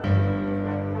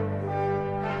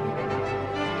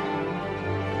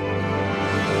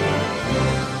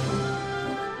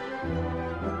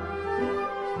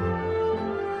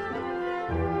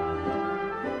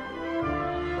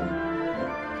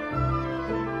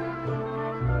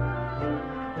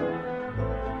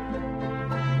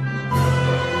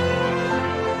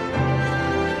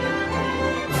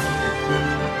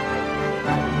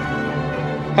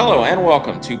Hello and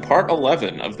welcome to part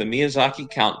 11 of the Miyazaki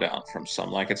Countdown from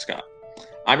Some Like It Scott.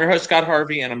 I'm your host Scott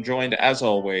Harvey, and I'm joined as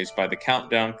always by the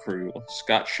Countdown crew,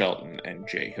 Scott Shelton and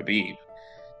Jay Habib.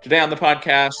 Today on the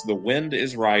podcast, the wind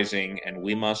is rising and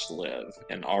we must live,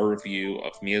 in our review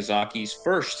of Miyazaki's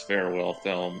first farewell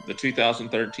film, the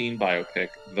 2013 biopic,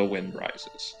 The Wind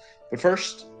Rises. But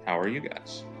first, how are you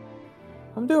guys?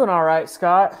 I'm doing all right,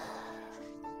 Scott.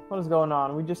 What is going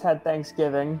on? We just had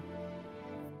Thanksgiving,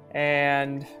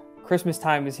 and Christmas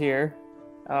time is here.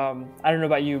 I don't know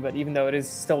about you, but even though it is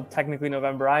still technically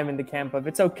November, I'm in the camp of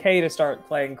it's okay to start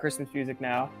playing Christmas music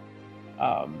now.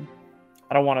 I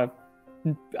don't want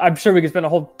to... I'm sure we could spend a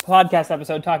whole podcast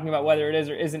episode talking about whether it is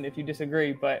or isn't if you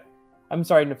disagree, but I'm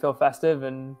starting to feel festive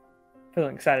and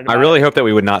feeling excited about I really hope that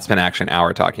we would not spend actually an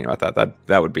hour talking about that.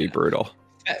 That would be brutal.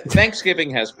 Thanksgiving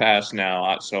has passed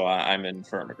now, so I'm in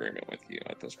firm agreement with you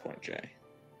at this point, Jay.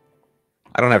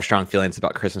 I don't have strong feelings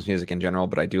about Christmas music in general,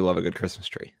 but I do love a good Christmas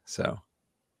tree. So,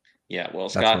 yeah, well,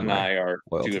 Scott and I are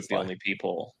two of the only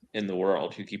people in the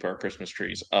world who keep our Christmas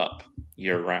trees up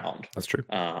year round. That's true.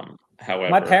 However,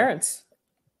 my parents.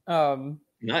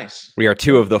 Nice. We are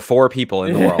two of the four people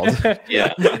in the world.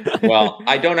 Yeah. Well,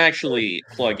 I don't actually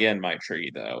plug in my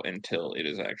tree though until it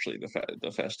is actually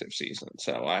the festive season.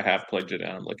 So I have plugged it in.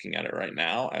 I'm looking at it right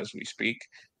now as we speak,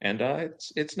 and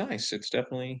it's nice. It's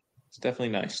definitely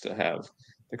nice to have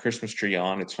the Christmas tree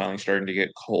on. It's finally starting to get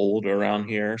cold around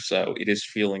here, so it is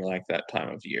feeling like that time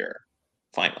of year,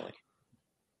 finally.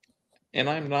 And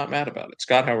I'm not mad about it.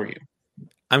 Scott, how are you?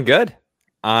 I'm good.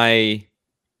 I've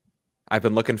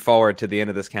been looking forward to the end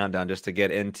of this countdown just to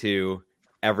get into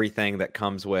everything that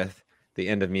comes with the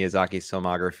end of Miyazaki's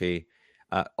filmography.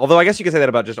 Although I guess you could say that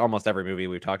about just almost every movie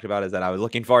we've talked about, is that I was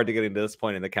looking forward to getting to this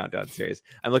point in the countdown series.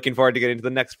 I'm looking forward to getting to the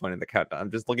next point in the countdown.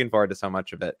 I'm just looking forward to so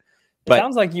much of it. But, it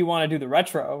sounds like you want to do the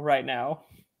retro right now.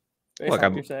 Look,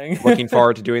 I'm looking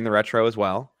forward to doing the retro as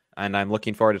well. And I'm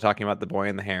looking forward to talking about The Boy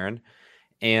and the Heron.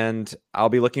 And I'll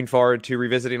be looking forward to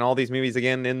revisiting all these movies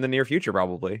again in the near future,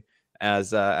 probably,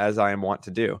 as I am wont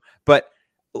to do. But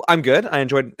I'm good. I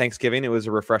enjoyed Thanksgiving. It was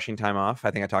a refreshing time off.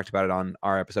 I think I talked about it on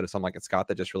our episode of Some Like It Scott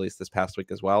that just released this past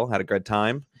week as well. Had a good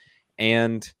time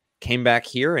and came back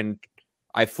here, and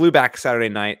I flew back Saturday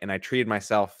night and I treated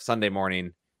myself Sunday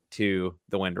morning to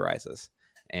The Wind Rises.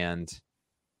 And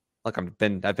look, I've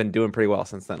been doing pretty well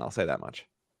since then. I'll say that much.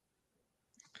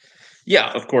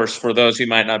 Yeah, of course, for those who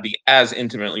might not be as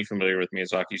intimately familiar with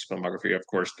Miyazaki's filmography, of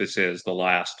course, this is the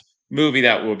last movie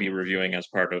that we'll be reviewing as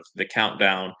part of the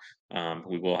countdown.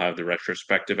 We will have the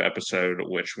retrospective episode,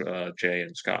 which Jay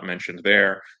and Scott mentioned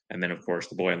there. And then, of course,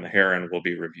 The Boy and the Heron will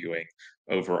be reviewing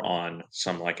over on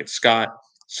Some Like It Scott.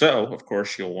 So, of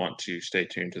course, you'll want to stay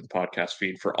tuned to the podcast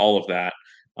feed for all of that.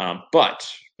 But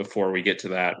before we get to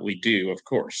that, we do, of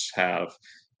course, have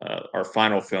our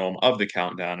final film of the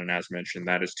countdown. And as mentioned,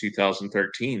 that is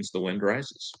 2013's The Wind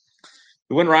Rises.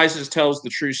 The Wind Rises tells the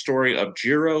true story of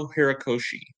Jiro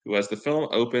Horikoshi, who, as the film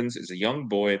opens, is a young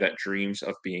boy that dreams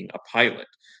of being a pilot,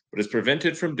 but is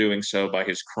prevented from doing so by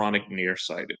his chronic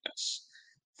nearsightedness.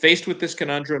 Faced with this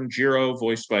conundrum, Jiro,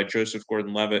 voiced by Joseph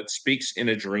Gordon-Levitt, speaks in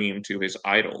a dream to his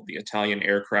idol, the Italian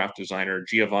aircraft designer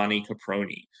Giovanni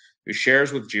Caproni, who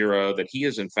shares with Jiro that he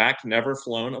has in fact never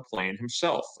flown a plane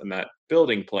himself, and that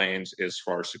building planes is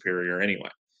far superior anyway.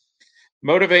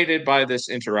 Motivated by this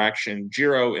interaction,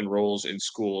 Jiro enrolls in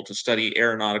school to study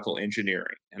aeronautical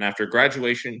engineering, and after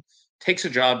graduation, takes a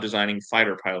job designing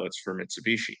fighter pilots for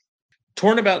Mitsubishi.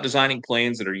 Torn about designing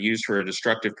planes that are used for a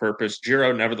destructive purpose,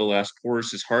 Jiro nevertheless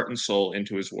pours his heart and soul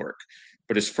into his work,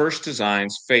 but his first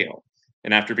designs fail,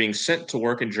 and after being sent to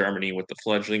work in Germany with the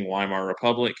fledgling Weimar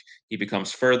Republic, he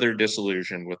becomes further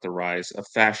disillusioned with the rise of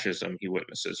fascism he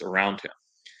witnesses around him.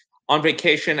 On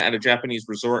vacation at a Japanese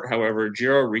resort, however,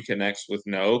 Jiro reconnects with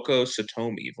Nahoko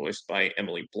Satomi, voiced by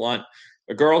Emily Blunt,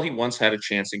 a girl he once had a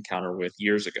chance encounter with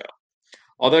years ago.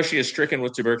 Although she is stricken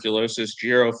with tuberculosis,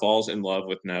 Jiro falls in love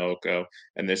with Nahoko,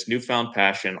 and this newfound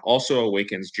passion also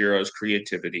awakens Jiro's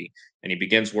creativity, and he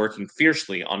begins working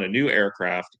fiercely on a new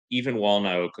aircraft, even while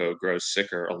Nahoko grows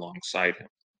sicker alongside him.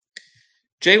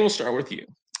 Jay, we'll start with you.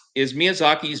 Is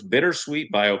Miyazaki's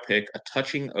bittersweet biopic a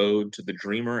touching ode to the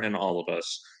dreamer in all of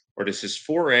us, or does his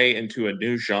foray into a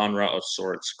new genre of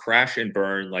sorts crash and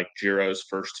burn like Jiro's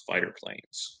first fighter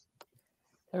planes?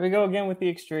 There we go again with the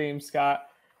extremes, Scott.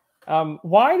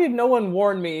 Why did no one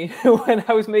warn me when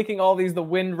I was making all these The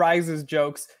Wind Rises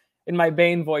jokes in my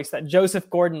Bane voice that Joseph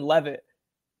Gordon-Levitt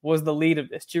was the lead of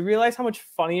this? Do you realize how much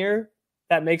funnier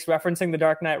that makes referencing The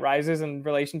Dark Knight Rises in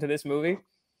relation to this movie?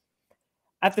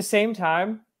 At the same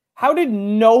time, How did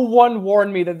no one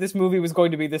warn me that this movie was going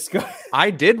to be this good?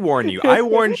 I did warn you. I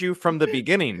warned you from the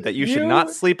beginning that you should not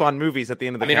sleep on movies at the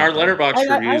end of the our countdown. letterbox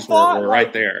reviews were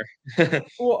right there.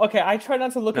 Well, okay, I try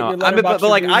not to look at your but letterbox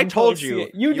like reviews I until told see you,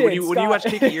 it. When you watch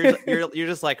Tiki, you're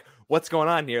just like, what's going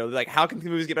on here? Like, how can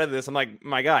movies get better than this? I'm like,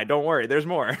 my God, don't worry, there's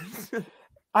more.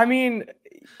 I mean,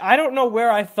 I don't know where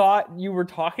I thought you were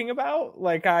talking about.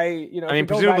 Like, I mean,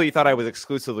 presumably you thought I was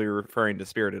exclusively referring to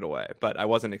Spirited Away, but I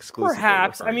wasn't exclusively.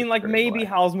 Perhaps. I mean, like Spirited maybe Away.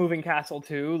 Howl's Moving Castle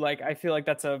too. Like, I feel like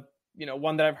that's a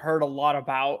one that I've heard a lot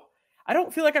about. I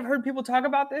don't feel like I've heard people talk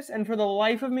about this, and for the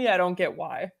life of me, I don't get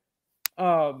why.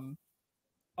 Oh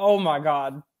my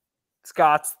God,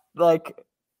 Scott's like,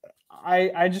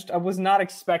 I was not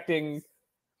expecting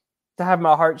to have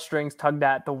my heartstrings tugged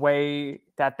at the way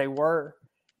that they were.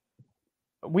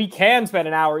 We can spend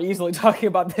an hour easily talking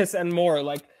about this and more.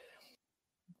 Like,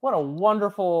 what a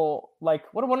wonderfully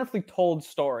told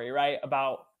story, right?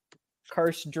 About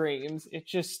cursed dreams. It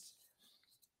just,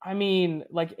 I mean,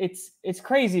 like it's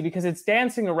crazy because it's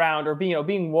dancing around or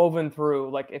being woven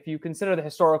through. Like, if you consider the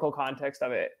historical context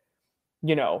of it,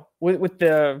 with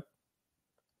the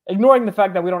ignoring the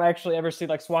fact that we don't actually ever see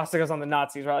like swastikas on the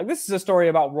Nazis, right? Like, this is a story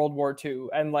about World War II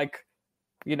and like,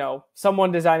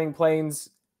 someone designing planes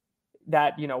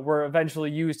that were eventually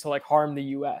used to like harm the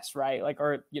US, right? Like,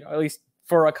 or at least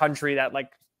for a country that like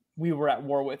we were at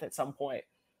war with at some point.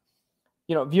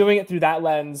 Viewing it through that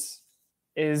lens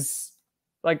is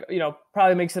like,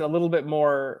 probably makes it a little bit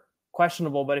more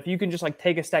questionable. But if you can just like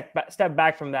take a step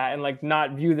back from that and like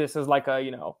not view this as like a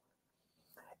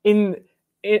and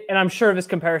I'm sure this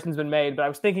comparison's been made, but I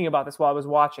was thinking about this while I was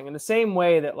watching. In the same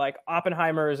way that like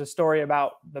Oppenheimer is a story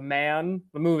about the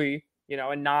movie,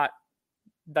 and not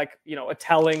like a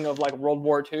telling of like World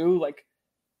War II. Like,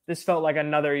 this felt like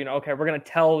another okay, we're gonna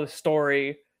tell the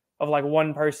story of like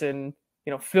one person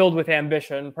filled with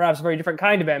ambition, perhaps a very different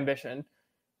kind of ambition,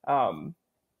 and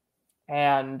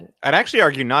I'd actually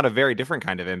argue not a very different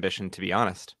kind of ambition, to be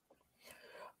honest.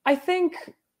 I think,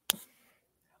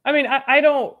 I mean, I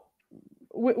don't,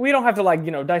 we don't have to like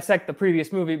dissect the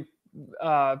previous movie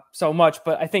so much,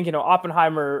 but I think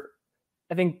Oppenheimer,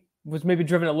 I think, was maybe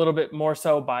driven a little bit more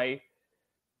so by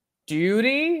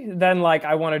duty than like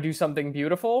I want to do something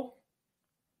beautiful.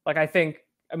 Like, I think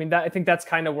that's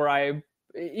kind of where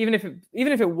even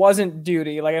if it wasn't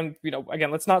duty, like, and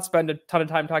again, let's not spend a ton of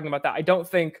time talking about that. I don't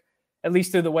think, at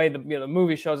least through the way the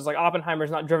movie shows, it's like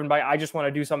Oppenheimer's not driven by I just want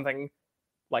to do something,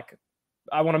 like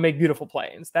I want to make beautiful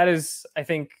planes. That is, I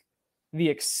think, the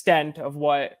extent of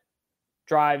what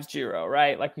drives Jiro,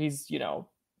 right? Like,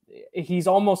 he's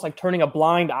almost like turning a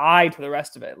blind eye to the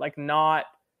rest of it, like not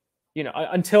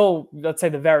until, let's say,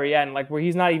 the very end, like where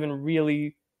he's not even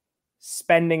really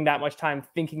spending that much time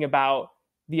thinking about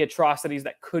the atrocities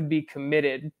that could be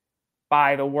committed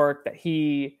by the work that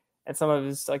he and some of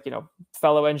his like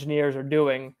fellow engineers are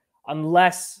doing,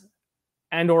 unless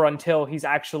or until he's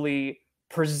actually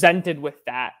presented with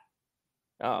that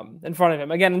in front of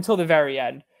him, again, until the very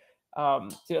end.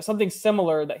 Something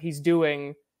similar that he's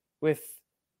doing with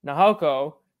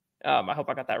Nahoko, I hope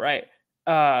I got that right,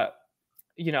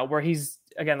 where he's,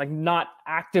 again, like not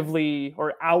actively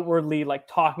or outwardly like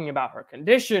talking about her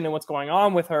condition and what's going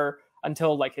on with her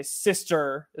until like his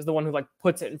sister is the one who like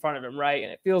puts it in front of him, right?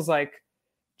 And it feels like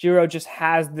Jiro just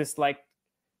has this like,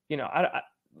 I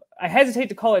hesitate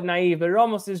to call it naive, but it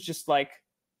almost is just like,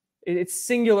 it's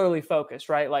singularly focused,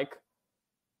 right? Like,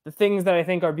 the things that I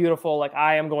think are beautiful, like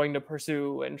I am going to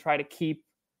pursue and try to keep,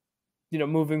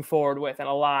 moving forward with and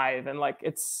alive. And like,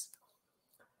 it's,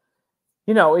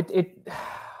 I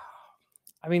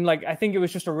mean, like, I think it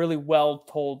was just a really well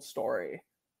told story.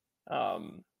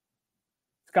 Scott,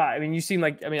 I mean, you seem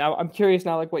like, I mean, I'm curious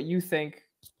now, like what you think,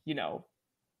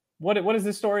 what is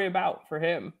this story about for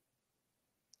him?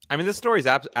 I mean, this story is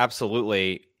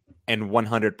absolutely and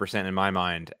 100% in my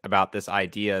mind about this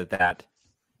idea that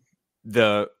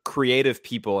the creative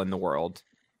people in the world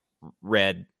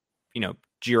read,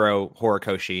 Jiro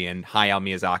Horikoshi and Hayao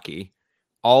Miyazaki.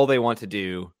 All they want to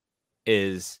do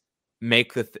is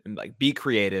make be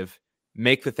creative,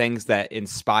 make the things that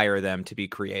inspire them to be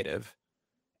creative,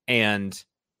 and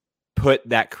put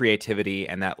that creativity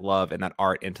and that love and that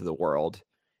art into the world.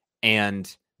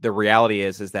 And the reality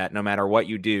is that no matter what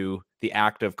you do, the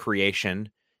act of creation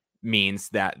means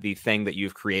that the thing that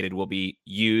you've created will be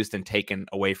used and taken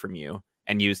away from you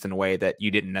and used in a way that you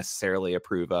didn't necessarily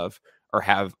approve of or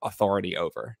have authority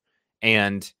over.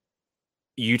 And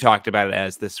you talked about it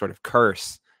as this sort of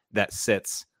curse that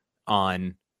sits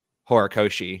on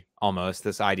Horikoshi, almost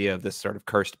this idea of this sort of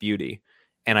cursed beauty.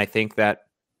 And I think that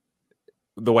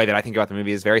the way that I think about the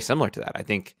movie is very similar to that. I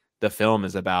think the film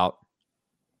is about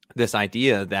this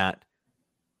idea that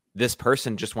this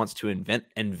person just wants to invent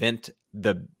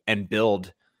and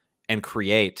build and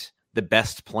create the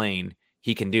best plane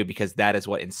he can do, because that is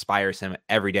what inspires him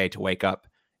every day to wake up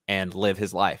and live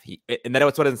his life. And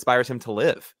that's what inspires him to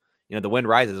live. The wind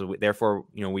rises, therefore,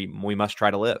 we must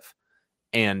try to live.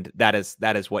 And that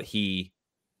is what he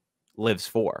lives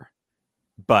for.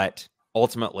 But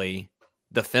ultimately,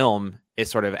 the film is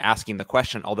sort of asking the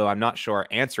question, although I'm not sure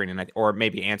answering, or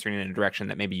maybe answering in a direction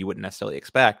that maybe you wouldn't necessarily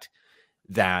expect,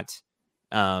 that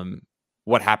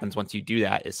what happens once you do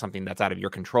that is something that's out of your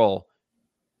control.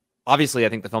 Obviously, I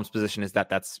think the film's position is that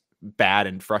that's bad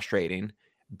and frustrating,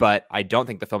 but I don't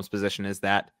think the film's position is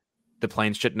that the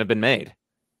plane shouldn't have been made.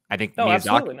 I think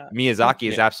Miyazaki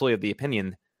is absolutely of the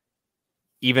opinion,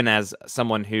 even as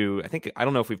someone who I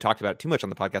don't know if we've talked about it too much on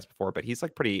the podcast before, but he's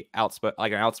like pretty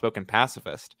an outspoken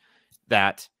pacifist,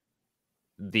 that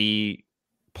the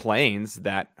planes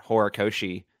that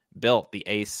Horikoshi built, the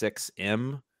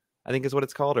A6M, I think is what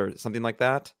it's called, or something like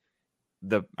that.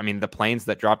 The planes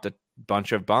that dropped a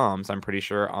bunch of bombs, I'm pretty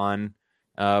sure, on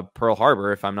Pearl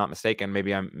Harbor, if I'm not mistaken.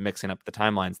 Maybe I'm mixing up the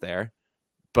timelines there,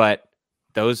 but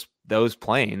those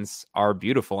planes are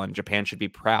beautiful, and Japan should be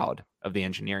proud of the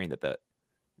engineering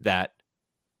that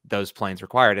those planes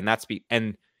required.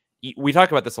 And we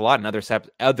talk about this a lot in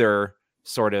other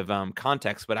sort of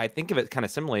contexts, but I think of it kind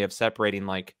of similarly, of separating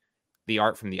like the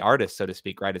art from the artist, so to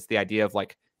speak, right? It's the idea of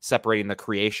like separating the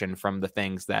creation from the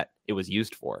things that it was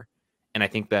used for. And I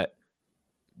think that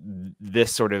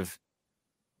this sort of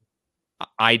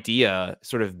idea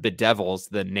sort of bedevils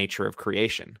the nature of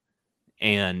creation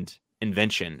and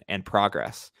invention and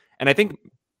progress. And I think,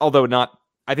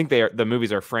 I think the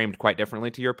movies are framed quite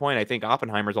differently, to your point. I think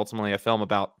Oppenheimer is ultimately a film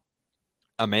about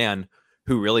a man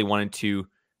who really wanted to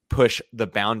push the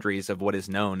boundaries of what is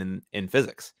known in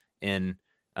physics, in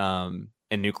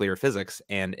nuclear physics,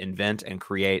 and invent and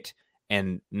create,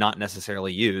 and not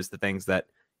necessarily use the things that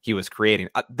he was creating.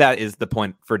 That is the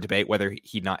point for debate, whether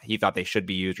he thought they should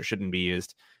be used or shouldn't be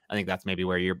used. I think that's maybe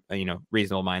where your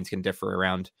reasonable minds can differ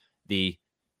around the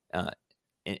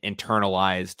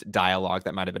internalized dialogue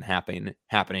that might have been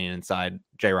happening inside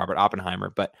J. Robert Oppenheimer.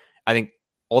 But I think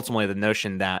ultimately the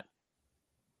notion that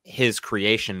his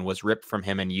creation was ripped from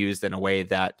him and used in a way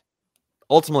that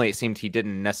ultimately it seemed he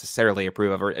didn't necessarily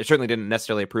approve of, or it certainly didn't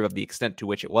necessarily approve of the extent to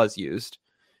which it was used.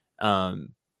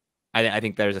 I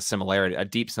think there's a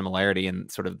deep similarity in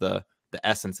sort of the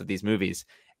essence of these movies.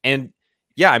 And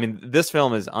yeah, this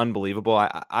film is unbelievable.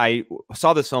 I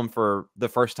saw this film for the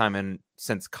first time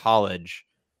since college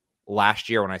last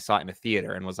year when I saw it in a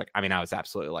theater, and was like, I was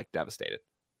absolutely like devastated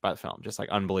by the film, just like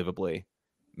unbelievably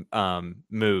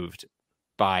moved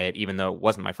by it, even though it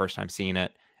wasn't my first time seeing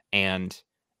it. And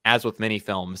as with many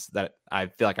films, that I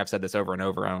feel like I've said this over and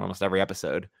over on almost every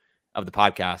episode of the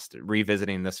podcast,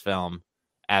 revisiting this film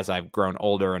as I've grown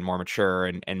older and more mature,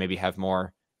 and maybe have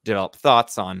more developed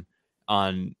thoughts on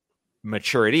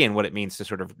maturity and what it means to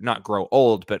sort of not grow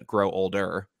old, but grow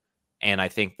older. And I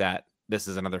think that this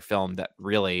is another film that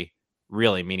really,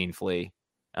 really meaningfully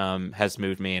has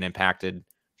moved me and impacted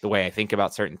the way I think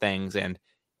about certain things. And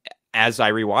as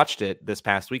I rewatched it this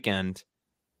past weekend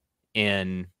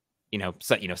in,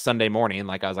 Sunday morning,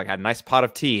 like I had a nice pot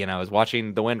of tea and I was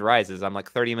watching The Wind Rises. I'm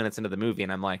like 30 minutes into the movie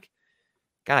and I'm like,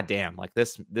 God damn, like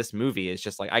this movie is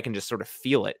just like, I can just sort of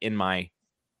feel it in my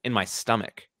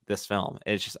stomach. This film,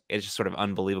 it's just sort of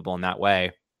unbelievable in that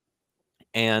way.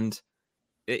 And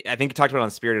I think you talked about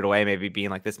on Spirited Away, maybe being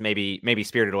like this, maybe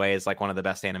Spirited Away is like one of the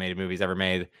best animated movies ever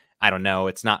made. I don't know.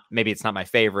 Maybe it's not my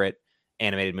favorite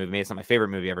animated movie. Maybe it's not my favorite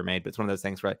movie ever made, but it's one of those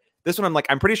things where this one,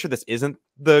 I'm pretty sure this isn't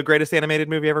the greatest animated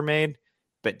movie ever made,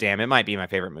 but damn, it might be my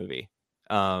favorite movie,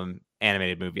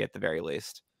 animated movie at the very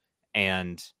least.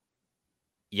 And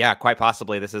yeah, quite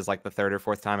possibly this is like the third or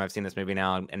fourth time I've seen this movie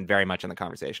now, and very much in the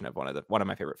conversation of one of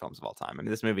my favorite films of all time.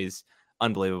 This movie's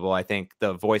unbelievable. I think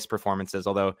the voice performances,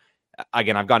 although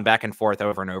again, I've gone back and forth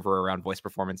over and over around voice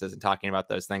performances and talking about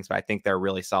those things, but I think they're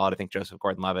really solid. I think Joseph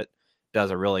Gordon-Levitt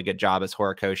does a really good job as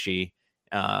Horikoshi.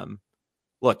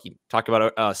 Look, you talk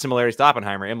about similarities to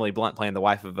Oppenheimer. Emily Blunt playing the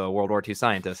wife of a World War II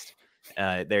scientist.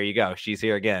 There you go. She's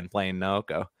here again playing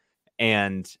Nahoko.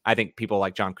 And I think people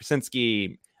like John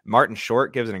Krasinski, Martin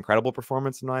Short gives an incredible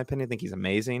performance, in my opinion. I think he's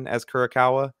amazing as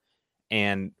Kurokawa.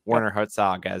 And Werner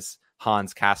Herzog as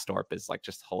Hans Castorp is like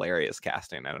just hilarious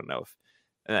casting. I don't know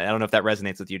if that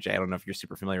resonates with you, Jay. I don't know if you're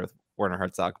super familiar with Werner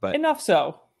Herzog, but enough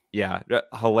so. Yeah,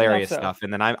 hilarious stuff.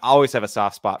 And then I always have a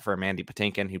soft spot for Mandy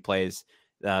Patinkin, who plays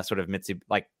sort of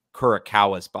like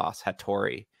Kurokawa's boss,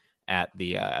 Hattori, at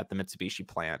the Mitsubishi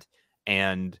plant.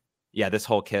 And yeah, this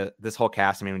whole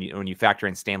cast. I mean, when you factor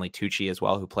in Stanley Tucci as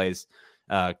well, who plays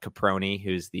Caproni,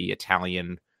 who's the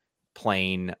Italian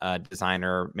plane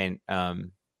designer,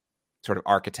 sort of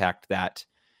architect that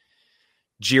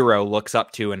Jiro looks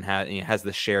up to and has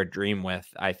the shared dream with.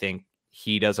 I think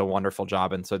he does a wonderful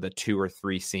job in so the 2 or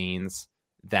 3 scenes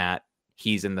that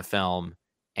he's in the film,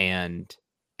 and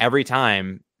every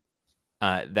time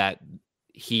that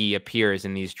he appears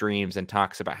in these dreams and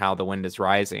talks about how the wind is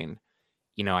rising,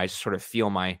 I sort of feel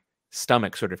my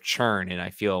stomach sort of churn, and I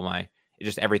feel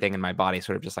just everything in my body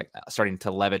sort of just like starting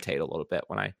to levitate a little bit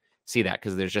when I see that,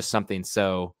 because there's just something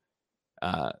so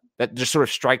that just sort of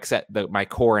strikes at my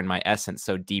core and my essence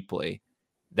so deeply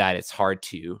that it's hard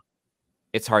to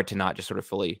not just sort of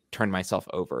fully turn myself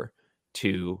over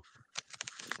to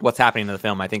what's happening in the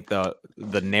film. I think the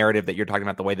narrative that you're talking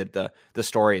about, the way that the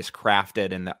story is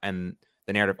crafted and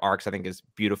the narrative arcs, I think is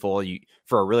beautiful.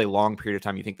 For a really long period of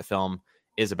time, you think the film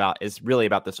is really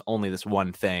about this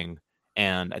one thing,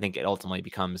 and I think it ultimately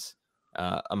becomes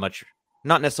a much,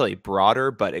 not necessarily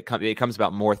broader, but it comes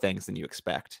about more things than you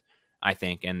expect, I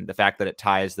think. And the fact that it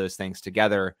ties those things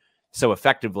together so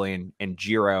effectively and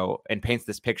Jiro, and paints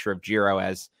this picture of Jiro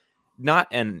as not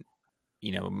an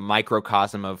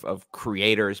microcosm of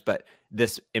creators, but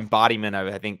this embodiment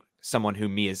of, I think, someone who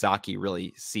Miyazaki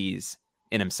really sees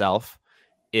in himself,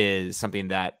 is something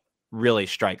that really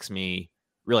strikes me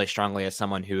really strongly as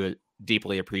someone who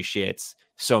deeply appreciates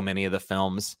so many of the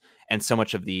films and so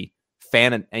much of the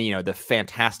the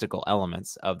fantastical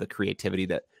elements of the creativity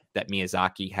that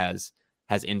Miyazaki has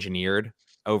engineered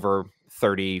over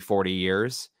 30, 40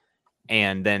 years.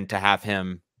 And then to have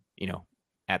him,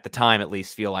 at the time at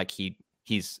least, feel like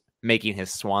he's making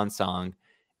his swan song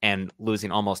and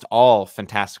losing almost all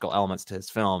fantastical elements to his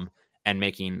film and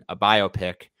making a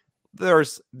biopic.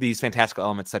 There's these fantastical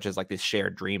elements such as like this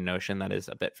shared dream notion that is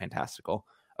a bit fantastical,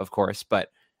 of course,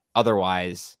 but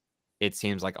otherwise it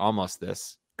seems like almost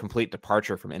this complete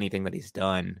departure from anything that he's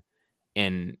done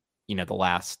in the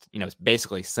last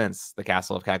basically since the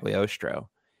Castle of Cagliostro.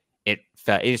 It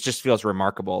just feels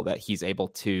remarkable that he's able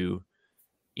to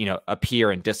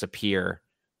appear and disappear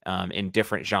in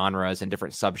different genres and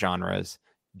different subgenres,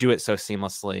 do it so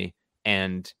seamlessly,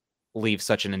 and leave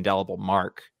such an indelible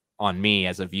mark on me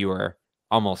as a viewer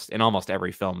in almost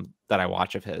every film that I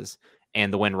watch of his.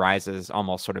 And The Wind Rises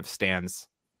almost sort of stands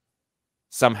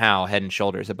somehow head and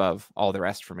shoulders above all the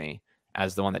rest for me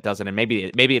as the one that does it. And maybe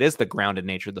it is the grounded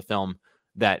nature of the film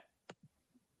that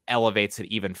elevates it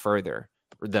even further,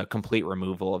 the complete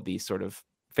removal of these sort of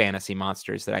fantasy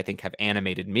monsters that I think have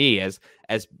animated me as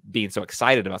being so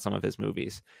excited about some of his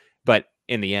movies. But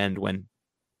in the end, when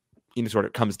sort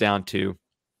of comes down to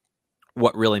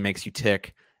what really makes you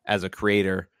tick as a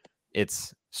creator,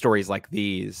 it's stories like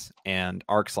these and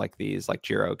arcs like these, like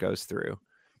Jiro goes through,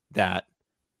 that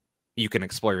you can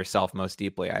explore yourself most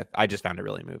deeply. I just found it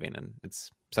really moving, and it's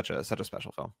such a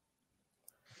special film.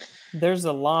 There's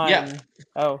a line. Yeah.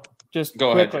 Oh, just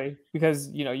Go quickly, ahead. because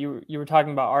you were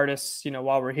talking about artists.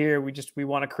 While we're here, we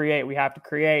want to create. We have to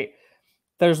create.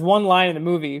 There's one line in the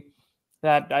movie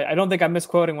that I don't think I'm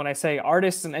misquoting when I say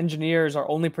artists and engineers are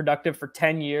only productive for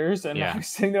 10 years. And Yeah. I was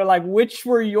sitting there like, which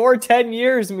were your 10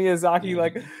 years, Miyazaki? Yeah.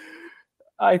 Like,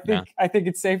 I think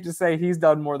it's safe to say he's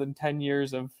done more than 10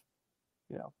 years of,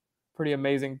 pretty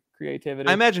amazing creativity.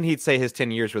 I imagine he'd say his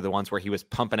 10 years were the ones where he was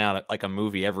pumping out like a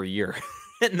movie every year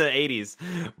in the 80s.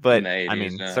 But In the 80s, I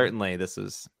mean, yeah. certainly this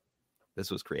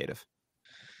was creative.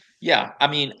 Yeah, I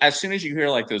mean, as soon as you hear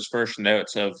like those first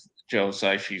notes of Joe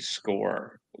Saishi's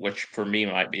score, which for me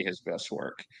might be his best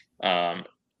work,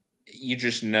 you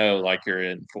just know like you're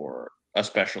in for a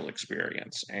special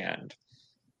experience. And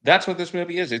that's what this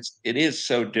movie is. It is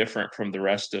so different from the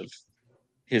rest of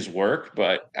his work,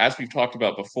 but as we've talked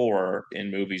about before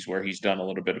in movies where he's done a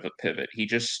little bit of a pivot, he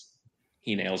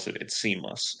nails it. It's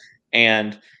seamless.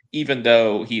 And even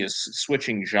though he is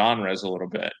switching genres a little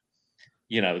bit,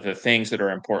 the things that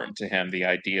are important to him, the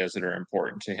ideas that are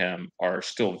important to him are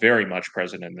still very much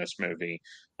present in this movie.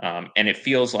 And it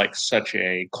feels like such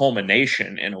a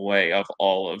culmination in a way of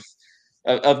all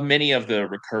of many of the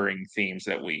recurring themes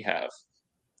that we have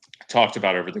talked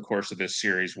about over the course of this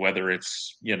series, whether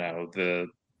it's, the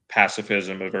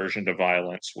pacifism aversion to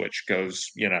violence, which goes,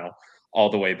 all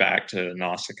the way back to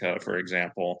Nausicaa, for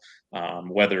example,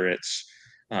 whether it's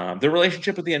the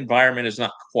relationship with the environment is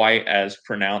not quite as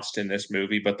pronounced in this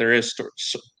movie, but there is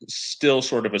still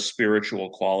sort of a spiritual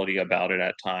quality about it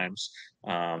at times.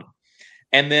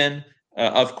 And then,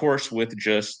 of course, with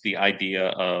just the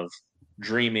idea of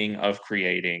dreaming, of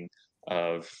creating,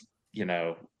 of,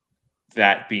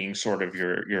 that being sort of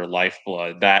your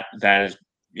lifeblood, that has,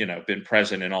 been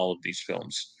present in all of these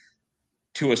films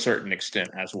to a certain extent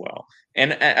as well.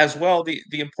 And as well, the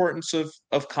importance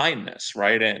of kindness,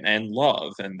 right? And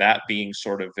love, and that being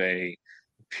sort of a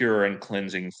pure and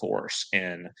cleansing force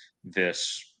in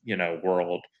this,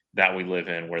 world that we live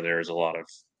in, where there's a lot of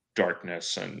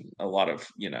darkness and a lot of,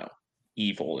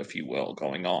 evil, if you will,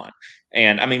 going on.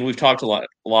 And I mean, we've talked a lot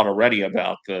already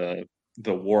about the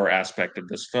war aspect of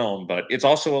this film, but it's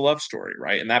also a love story,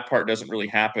 right? And that part doesn't really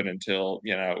happen until,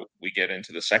 we get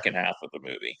into the second half of the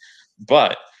movie.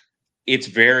 But it's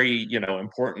very,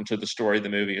 important to the story the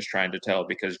movie is trying to tell,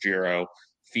 because Jiro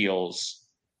feels,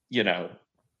 you know,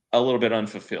 a little bit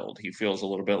unfulfilled. He feels a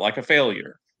little bit like a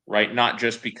failure, right? Not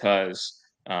just because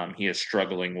he is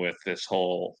struggling with this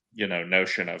whole,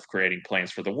 notion of creating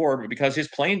planes for the war, but because his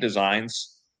plane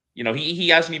designs, he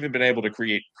hasn't even been able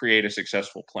to create a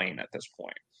successful plane at this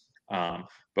point.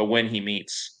 But when he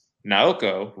meets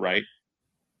Naoko, right,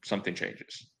 something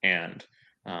changes,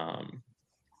 um,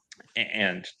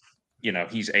 and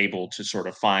he's able to sort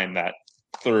of find that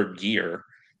third gear,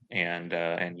 and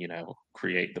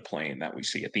create the plane that we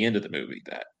see at the end of the movie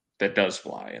that does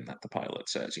fly, and that the pilot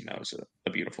says is a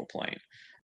beautiful plane.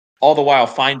 All the while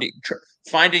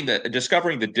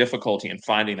discovering the difficulty and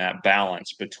finding that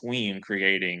balance between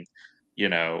creating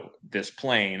this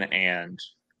plane and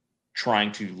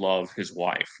trying to love his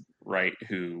wife, right,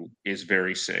 who is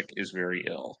very sick, is very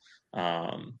ill,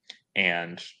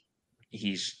 and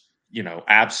he's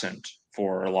absent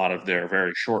for a lot of their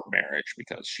very short marriage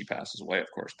because she passes away,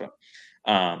 of course. But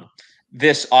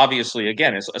this obviously,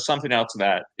 again, is something else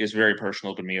that is very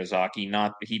personal to Miyazaki.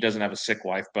 Not he doesn't have a sick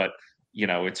wife, but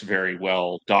it's very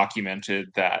well documented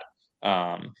that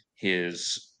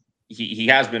he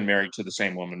has been married to the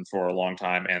same woman for a long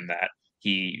time, and that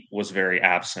he was very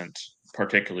absent,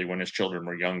 particularly when his children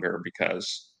were younger,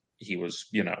 because he was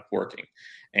working.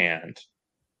 And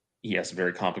he has a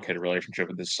very complicated relationship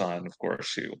with his son, of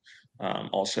course, who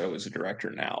also is a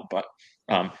director now. But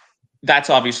that's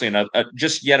obviously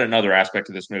just yet another aspect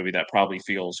of this movie that probably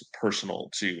feels personal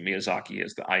to Miyazaki,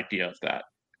 is the idea of that,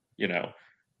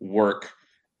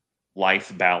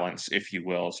 work-life balance, if you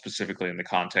will, specifically in the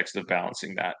context of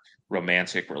balancing that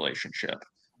romantic relationship.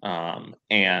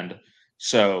 And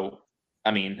so, I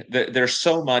mean, there's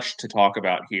so much to talk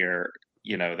about here,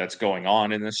 that's going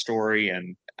on in this story,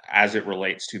 and as it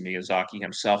relates to Miyazaki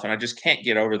himself. And I just can't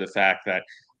get over the fact that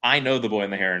I know The Boy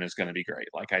and the Heron is going to be great.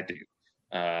 Like I do.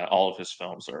 All of his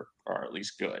films are at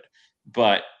least good.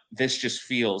 But this just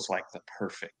feels like the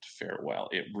perfect farewell.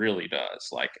 It really does.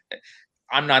 Like,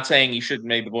 I'm not saying you shouldn't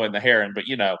make The Boy and the Heron, but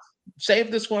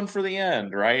save this one for the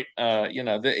end, right?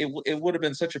 It would have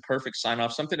been such a perfect sign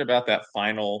off. Something about that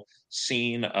final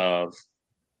scene of,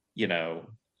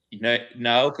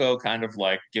 Naoko kind of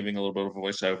like giving a little bit of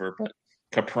voiceover, but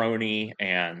Caproni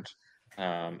and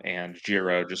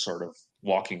Jiro just sort of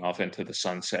walking off into the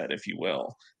sunset, if you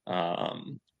will.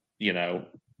 You know,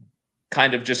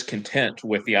 kind of just content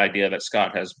with the idea that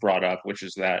Scott has brought up, which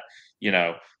is that,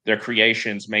 their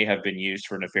creations may have been used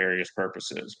for nefarious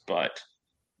purposes, but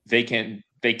they can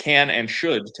and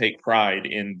should take pride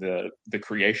in the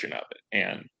creation of it.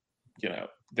 And,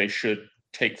 they should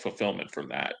take fulfillment from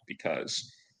that,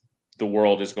 because the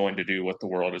world is going to do what the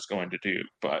world is going to do.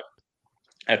 But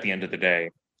at the end of the day,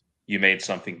 you made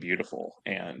something beautiful,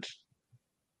 and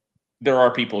there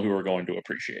are people who are going to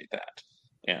appreciate that.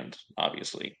 And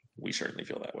obviously, we certainly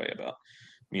feel that way about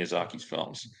Miyazaki's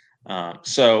films.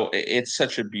 So it's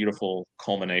such a beautiful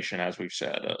culmination, as we've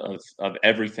said, of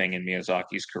everything in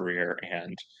Miyazaki's career,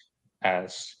 and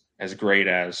as great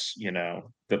as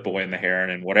The Boy and the Heron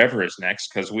and whatever is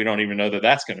next, because we don't even know that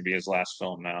that's going to be his last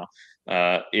film now,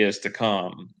 is to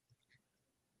come.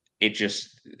 It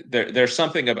just there's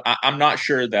something of I'm not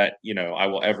sure that I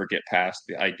will ever get past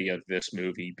the idea of this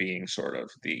movie being sort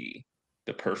of the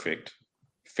perfect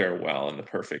farewell and the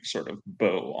perfect sort of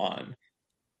bow on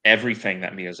everything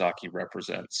that Miyazaki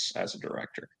represents as a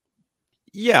director.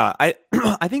 Yeah, I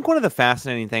I think one of the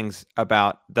fascinating things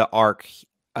about the arc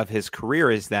of his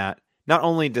career is that not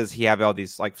only does he have all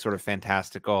these like sort of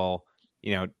fantastical,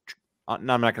 I'm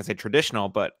not going to say traditional,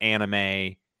 but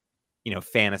anime,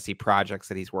 fantasy projects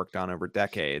that he's worked on over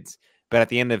decades. But at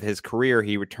the end of his career,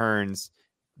 he returns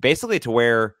basically to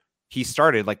where he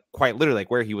started, like quite literally,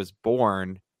 like where he was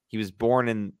born. He was born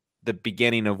in the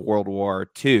beginning of World War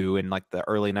II in like the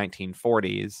early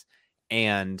 1940s.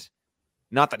 And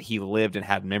not that he lived and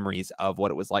had memories of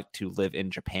what it was like to live in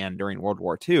Japan during World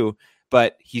War II,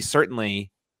 but he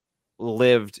certainly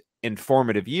lived in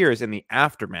formative years in the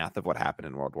aftermath of what happened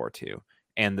in World War II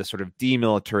and the sort of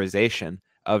demilitarization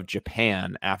of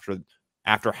Japan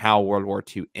after how World War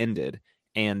II ended.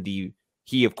 And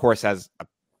he of course has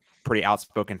pretty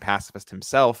outspoken pacifist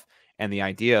himself, and the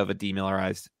idea of a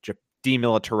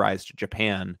demilitarized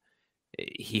Japan,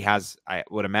 he has, I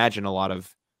would imagine, a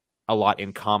lot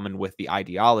in common with the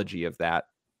ideology of that.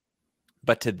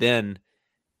 But to then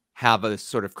have a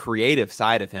sort of creative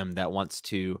side of him that wants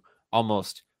to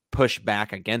almost push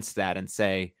back against that and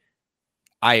say,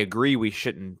 I agree we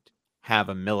shouldn't have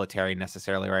a military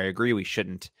necessarily, or I agree we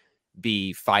shouldn't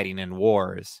be fighting in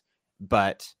wars,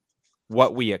 but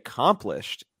what we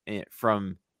accomplished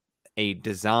from a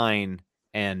design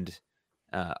and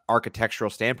architectural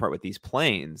standpoint with these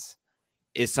planes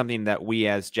is something that we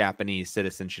as Japanese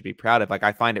citizens should be proud of. Like,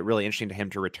 I find it really interesting to him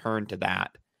to return to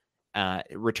that,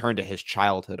 return to his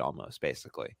childhood almost,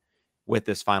 basically, with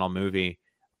this final movie.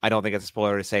 I don't think it's a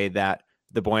spoiler to say that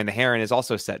The Boy and the Heron is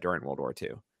also set during World War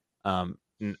II.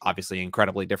 Obviously,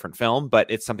 incredibly different film,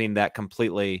 but it's something that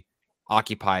completely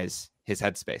occupies his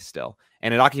headspace still.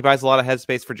 And it occupies a lot of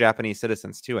headspace for Japanese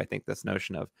citizens, too. I think this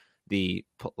notion of the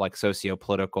like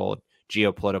socio-political,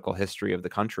 geopolitical history of the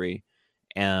country,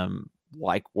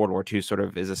 like World War II sort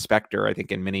of is a specter, I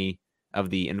think, in many of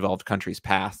the involved countries'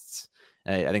 pasts.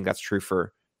 I think that's true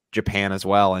for Japan as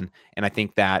well. And I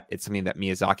think that it's something that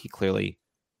Miyazaki clearly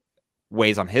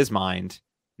weighs on his mind,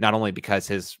 not only because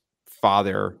his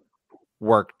father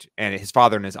worked, and his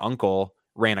father and his uncle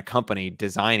ran a company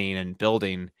designing and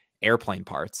building airplane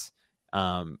parts,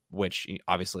 which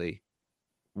obviously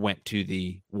went to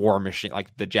the war machine,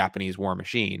 like the Japanese war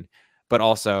machine, but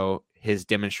also his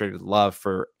demonstrated love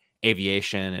for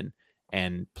aviation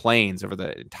and planes over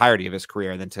the entirety of his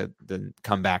career, and then to then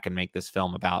come back and make this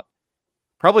film about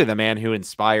probably the man who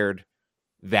inspired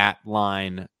that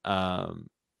line,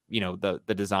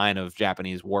 the design of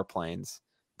Japanese warplanes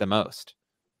the most,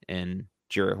 in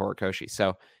Jiro Horikoshi.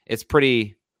 So it's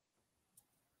pretty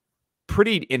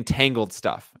entangled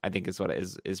stuff, I think, is what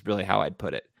is really how I'd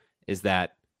put it, is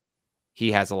that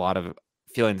he has a lot of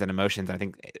feelings and emotions. I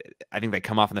think they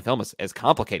come off in the film as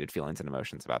complicated feelings and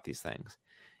emotions about these things.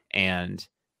 And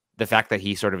the fact that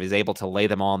he sort of is able to lay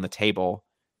them all on the table,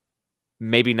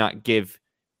 maybe not give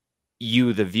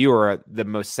you, the viewer, the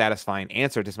most satisfying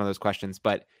answer to some of those questions,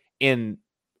 but in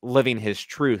living his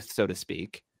truth, so to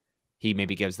speak, he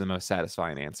maybe gives the most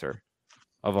satisfying answer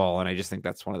of all. And I just think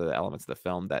that's one of the elements of the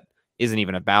film that isn't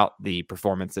even about the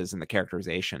performances and the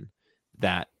characterization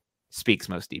that speaks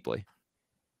most deeply.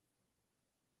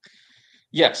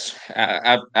 Yes,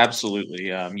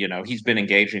 absolutely. He's been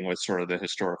engaging with sort of the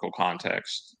historical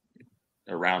context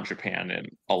around Japan in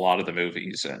a lot of the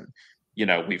movies, and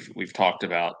we've talked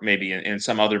about maybe in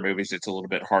some other movies it's a little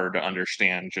bit harder to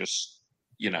understand just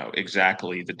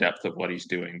exactly the depth of what he's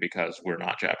doing because we're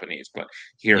not Japanese, but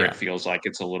here it feels like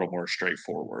it's a little more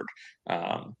straightforward,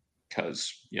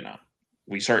 because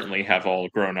we certainly have all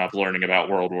grown up learning about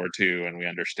World War II, and we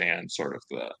understand sort of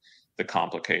the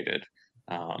complicated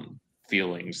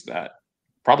feelings that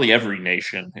probably every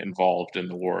nation involved in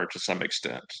the war to some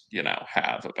extent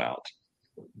have about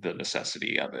the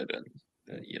necessity of it, and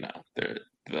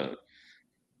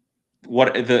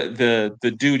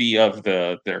the duty of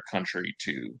their country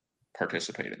to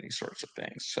participate in these sorts of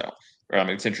things. So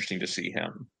it's interesting to see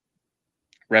him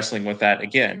wrestling with that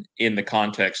again in the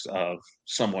context of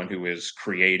someone who is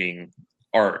creating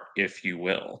art, if you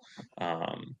will,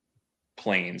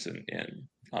 planes, and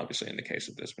obviously in the case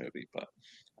of this movie, but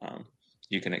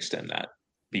you can extend that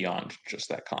beyond just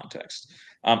that context.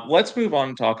 Let's move on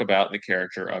and talk about the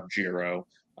character of Jiro,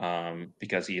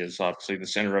 because he is obviously the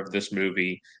center of this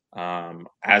movie.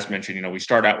 As mentioned, we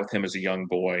start out with him as a young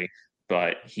boy,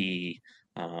 but he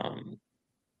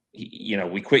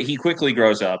quickly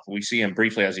grows up. We see him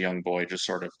briefly as a young boy, just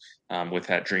sort of with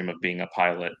that dream of being a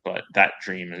pilot, but that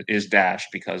dream is dashed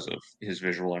because of his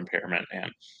visual impairment,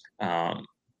 and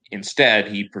instead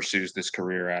he pursues this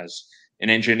career as an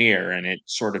engineer, and it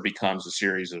sort of becomes a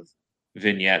series of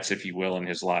vignettes, if you will, in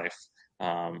his life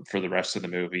for the rest of the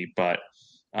movie. But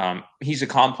he's a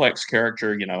complex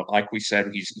character, like we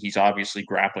said, he's obviously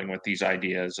grappling with these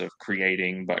ideas of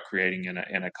creating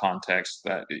in a context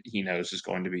that he knows is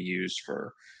going to be used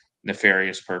for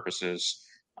nefarious purposes.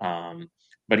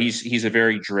 But he's a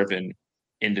very driven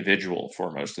individual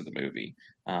for most of the movie.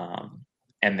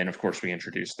 And then, of course, we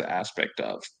introduce the aspect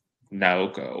of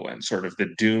Nahoko and sort of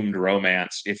the doomed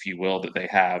romance, if you will, that they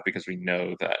have, because we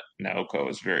know that Nahoko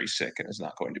is very sick and is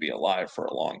not going to be alive for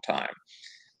a long time.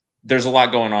 There's a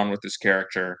lot going on with this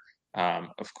character.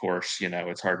 Of course,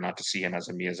 it's hard not to see him as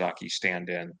a Miyazaki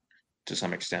stand-in to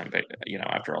some extent, but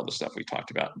after all the stuff we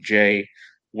talked about. Jay,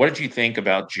 what did you think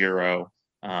about Jiro,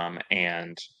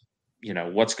 and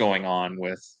what's going on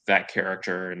with that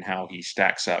character and how he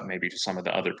stacks up maybe to some of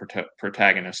the other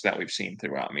protagonists that we've seen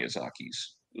throughout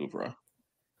Miyazaki's oeuvre.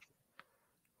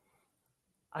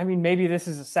 I mean, maybe this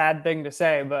is a sad thing to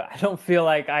say, but I don't feel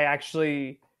like I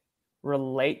actually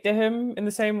relate to him in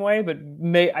the same way. But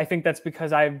I think that's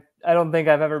because I don't think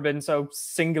I've ever been so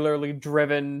singularly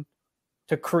driven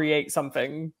to create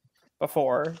something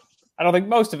before. I don't think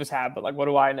most of us have, but like, what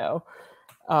do I know?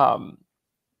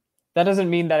 That doesn't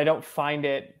mean that I don't find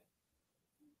it,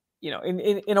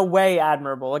 in a way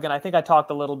admirable. Again, I think I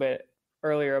talked a little bit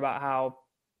earlier about how,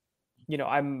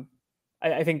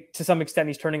 I think to some extent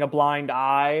he's turning a blind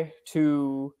eye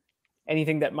to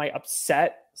anything that might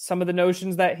upset some of the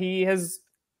notions that he is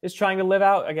trying to live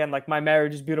out. Again, like, my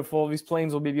marriage is beautiful, these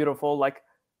planes will be beautiful, like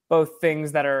both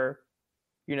things that are,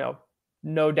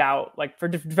 no doubt, like for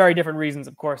very different reasons,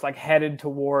 of course, like headed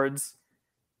towards,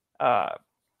 I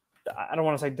don't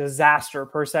want to say disaster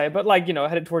per se, but like,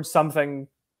 headed towards something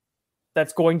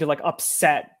that's going to like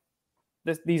upset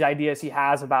these ideas he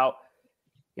has about,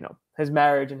 his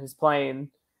marriage and his plane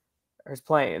or his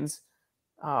planes.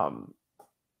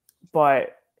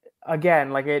 But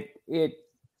again, like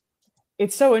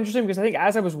it's so interesting because I think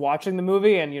as I was watching the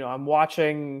movie and, I'm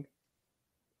watching,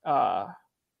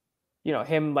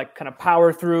 him like kind of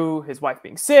power through his wife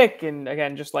being sick. And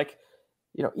again, just like,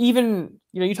 even,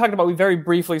 you talked about, we very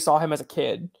briefly saw him as a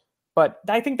kid, but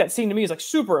I think that scene to me is like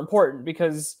super important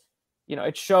because,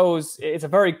 it shows, it's a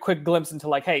very quick glimpse into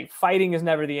like, hey, fighting is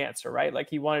never the answer, right? Like,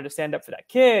 he wanted to stand up for that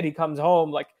kid. He comes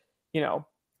home, like, I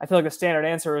feel like the standard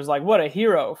answer is like, what a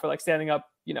hero for like standing up,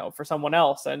 for someone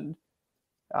else. And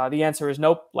the answer is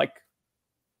nope. Like,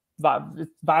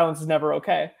 violence is never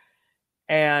okay.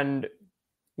 And,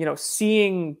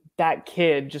 seeing that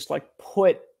kid just like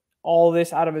put all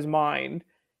this out of his mind,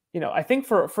 I think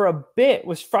for a bit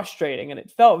was frustrating, and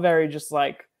it felt very just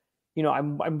like,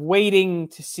 I'm waiting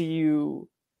to see you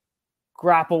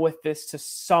grapple with this to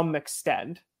some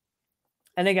extent.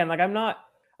 And again, like,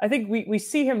 I think we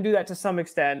see him do that to some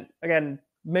extent. Again,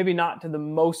 maybe not to the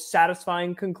most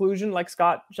satisfying conclusion, like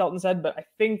Scott Shelton said, but I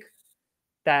think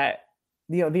that,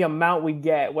 the amount we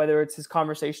get, whether it's his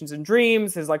conversations and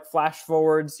dreams, his like flash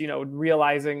forwards,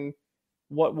 realizing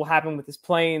what will happen with his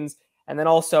planes. And then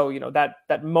also,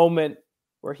 that moment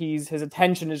where his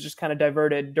attention is just kind of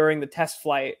diverted during the test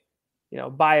flight,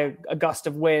 by a gust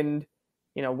of wind,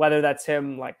 whether that's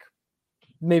him like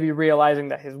maybe realizing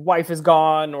that his wife is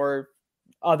gone, or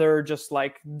other just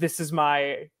like, this is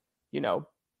my,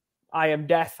 I am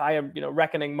death, I am,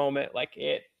 reckoning moment. Like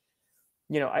it,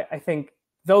 I think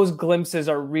those glimpses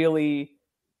are really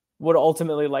what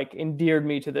ultimately like endeared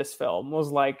me to this film. Was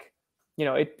like,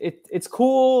 it's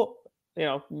cool,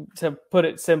 to put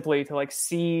it simply, to like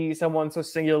see someone so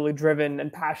singularly driven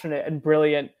and passionate and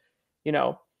brilliant.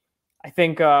 I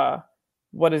think,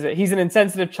 what is it? He's an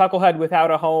insensitive chucklehead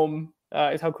without a home,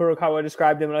 is how Kurokawa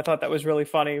described him. And I thought that was really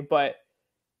funny, but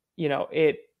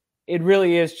it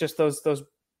really is just those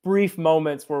brief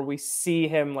moments where we see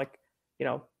him like,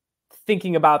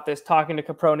 thinking about this, talking to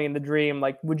Caproni in the dream,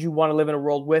 like, would you want to live in a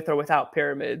world with or without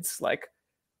pyramids? Like,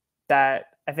 that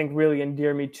I think really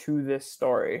endear me to this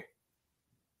story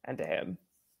and to him.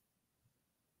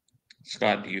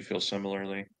 Scott, do you feel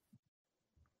similarly?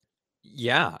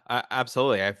 Yeah,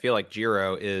 absolutely. I feel like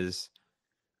Jiro is,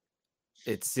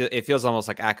 it feels almost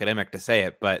like academic to say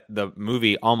it, but the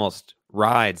movie almost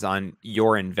rides on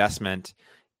your investment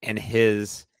and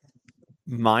his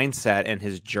mindset and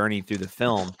his journey through the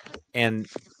film. And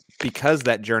because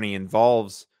that journey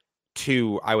involves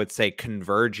two, I would say,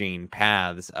 converging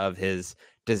paths of his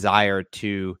desire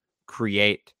to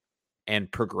create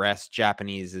and progress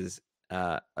Japanese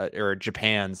or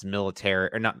Japan's military,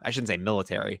 or not, I shouldn't say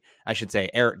military, I should say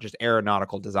just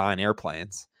aeronautical design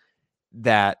airplanes,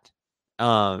 that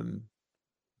and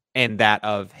that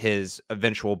of his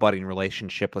eventual budding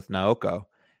relationship with Nahoko,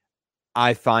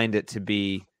 I find it to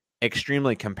be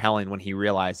extremely compelling when he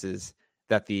realizes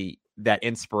that that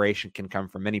inspiration can come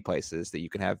from many places, that you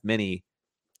can have many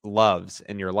loves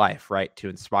in your life, right, to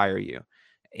inspire you.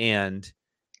 And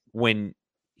when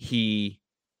he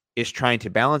is trying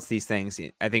to balance these things,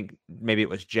 I think maybe it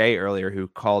was Jay earlier who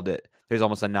called it, there's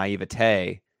almost a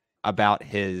naivete about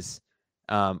his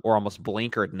or almost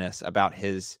blinkeredness about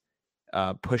his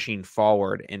pushing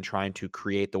forward and trying to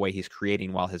create the way he's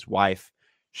creating while his wife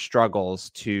struggles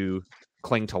to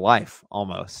cling to life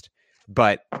almost.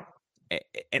 But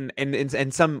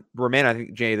and some romantic, I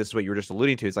think, Jay, this is what you were just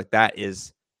alluding to, is like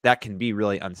that can be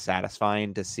really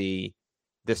unsatisfying to see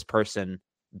this person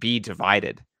be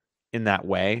divided in that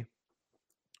way.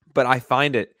 But I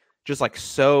find it just like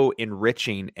so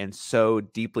enriching and so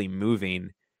deeply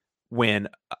moving when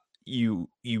you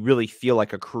really feel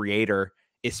like a creator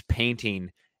is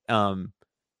painting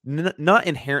not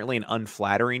inherently an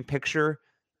unflattering picture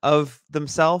of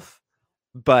themselves,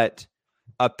 but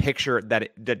a picture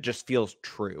that just feels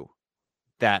true.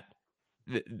 That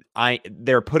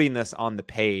they're putting this on the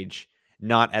page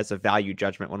not as a value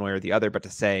judgment one way or the other, but to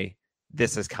say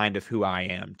this is kind of who I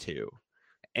am too.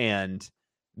 And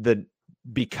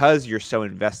because you're so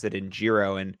invested in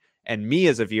Jiro and me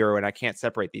as a viewer, and I can't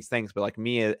separate these things, but like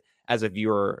me as a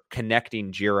viewer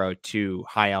connecting Jiro to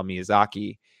Hayao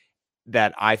Miyazaki,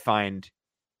 that I find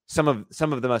some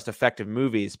of the most effective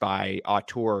movies by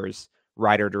auteurs,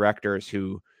 writer directors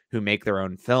who make their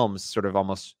own films, sort of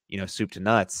almost, soup to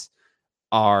nuts,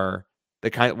 are the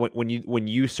kind when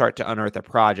you start to unearth a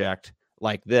project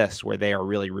like this where they are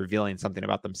really revealing something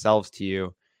about themselves to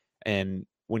you, and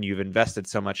when you've invested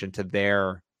so much into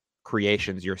their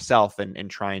creations yourself and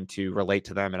trying to relate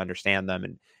to them and understand them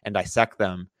and dissect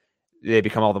them, they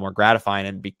become all the more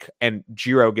gratifying. And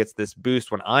Jiro gets this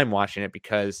boost when I'm watching it,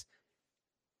 because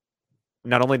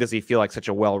not only does he feel like such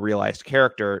a well-realized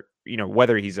character,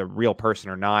 whether he's a real person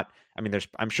or not. I mean,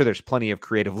 I'm sure there's plenty of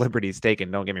creative liberties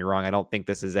taken. Don't get me wrong. I don't think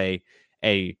this is a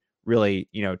really,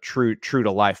 true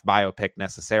to life biopic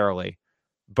necessarily,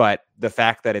 but the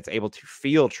fact that it's able to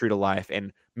feel true to life,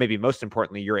 and maybe most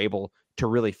importantly, you're able to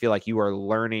really feel like you are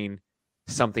learning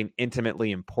something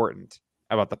intimately important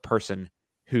about the person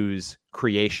whose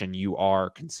creation you are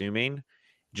consuming,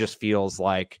 just feels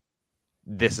like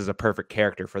this is a perfect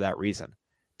character for that reason,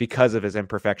 because of his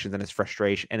imperfections and his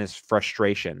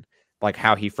frustration, like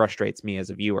how he frustrates me as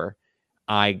a viewer.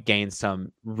 I gain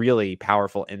some really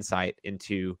powerful insight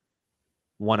into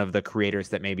one of the creators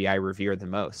that maybe I revere the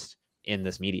most in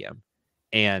this medium.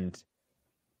 And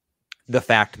the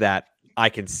fact that I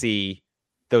can see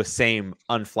those same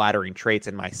unflattering traits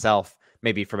in myself,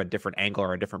 maybe from a different angle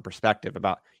or a different perspective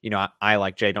about, I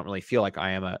like Jay, don't really feel like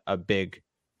I am a big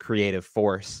creative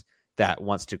force that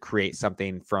wants to create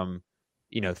something from,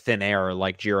 thin air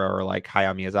like Jiro or like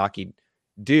Hayao Miyazaki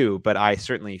do. But I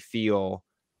certainly feel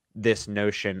this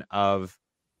notion of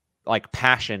like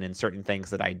passion in certain things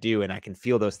that I do, and I can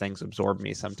feel those things absorb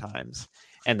me sometimes.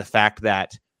 And the fact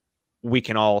that we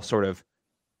can all sort of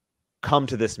come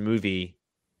to this movie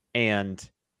and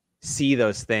see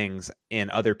those things in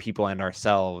other people and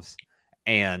ourselves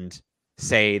and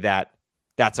say that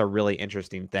that's a really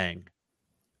interesting thing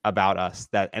about us,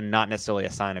 that, and not necessarily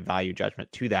assign a value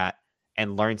judgment to that,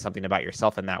 and learn something about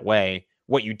yourself in that way.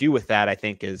 What you do with that, I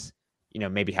think, is,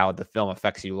 maybe how the film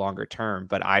affects you longer term.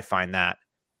 But I find that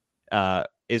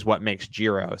is what makes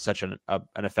Jiro such an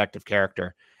effective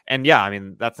character. And yeah, I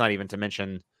mean, that's not even to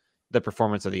mention the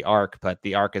performance of the arc, but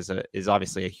the arc is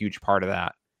obviously a huge part of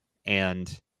that.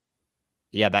 And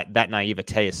yeah, that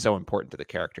naivete is so important to the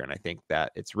character, and I think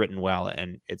that it's written well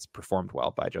and it's performed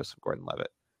well by Joseph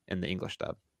Gordon-Levitt in the English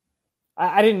dub.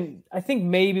 I think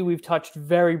maybe we've touched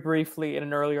very briefly in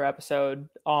an earlier episode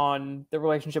on the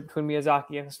relationship between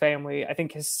Miyazaki and his family. I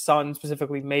think his son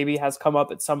specifically maybe has come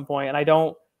up at some point, and I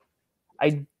don't,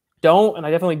 and I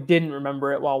definitely didn't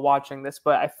remember it while watching this,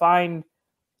 but I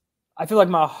feel like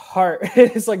my heart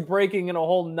is like breaking in a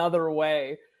whole nother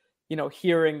way,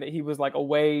 hearing that he was like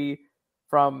away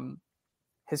from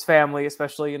his family,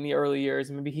 especially in the early years.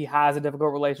 Maybe he has a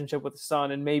difficult relationship with his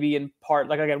son, and maybe in part,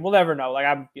 like, again, we'll never know.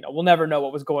 Like, we'll never know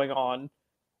what was going on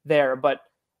there, but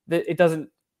it doesn't,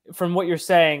 from what you're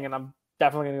saying, and I'm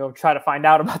definitely going to go try to find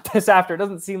out about this after, it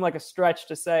doesn't seem like a stretch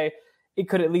to say it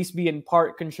could at least be in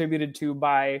part contributed to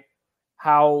by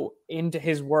how into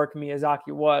his work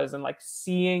Miyazaki was, and like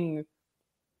seeing,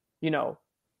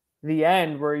 the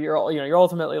end where you're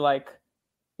ultimately like,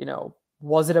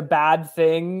 was it a bad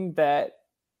thing that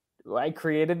I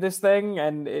created this thing?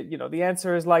 And the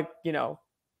answer is like,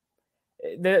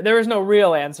 there is no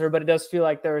real answer, but it does feel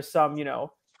like there is some, I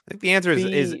think the answer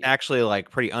is actually like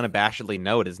pretty unabashedly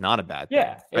no, it is not a bad thing.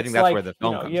 Yeah, I think that's like, where the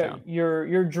film comes down.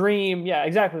 Your dream, yeah,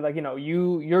 exactly. Like,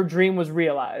 your dream was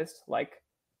realized. Like,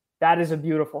 that is a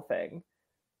beautiful thing.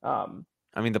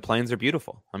 I mean, the planes are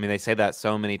beautiful. I mean, they say that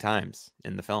so many times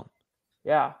in the film.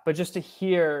 Yeah, but just to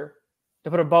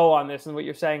put a bow on this and what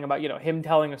you're saying about, him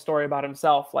telling a story about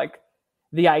himself, like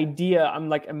the idea, I'm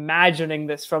like imagining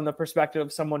this from the perspective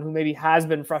of someone who maybe has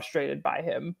been frustrated by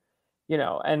him,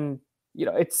 and,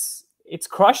 it's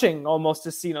crushing almost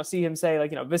to see him say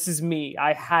like, this is me,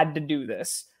 I had to do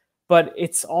this. But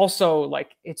it's also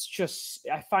like, it's just,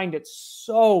 I find it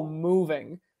so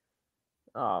moving.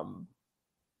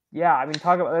 Yeah, I mean,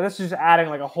 talk about this, just adding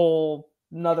like a whole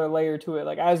another layer to it,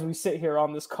 like as we sit here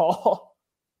on this call.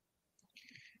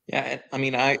 Yeah, I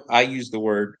mean, I use the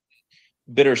word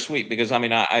bittersweet because I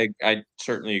mean, I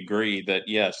certainly agree that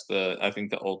yes, I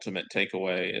think the ultimate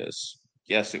takeaway is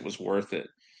yes, it was worth it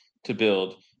to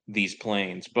build these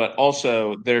planes, but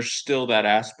also there's still that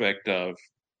aspect of,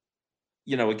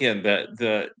 again,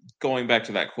 the going back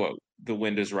to that quote, "The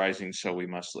wind is rising, so we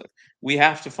must live." We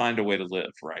have to find a way to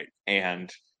live, right?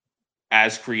 And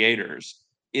as creators,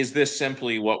 is this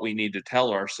simply what we need to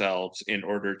tell ourselves in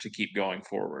order to keep going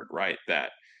forward, right?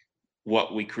 That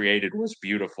what we created was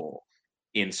beautiful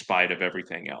in spite of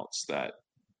everything else that,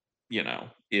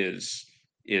 is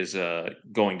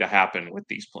going to happen with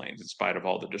these planes, in spite of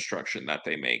all the destruction that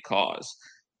they may cause.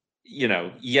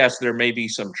 Yes, there may be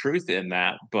some truth in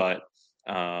that, but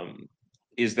um,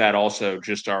 is that also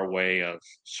just our way of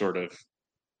sort of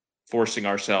forcing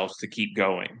ourselves to keep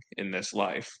going in this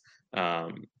life?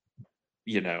 Um,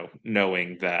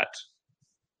 knowing that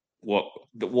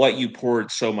what you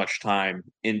poured so much time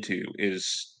into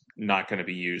is not going to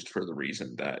be used for the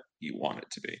reason that you want it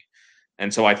to be.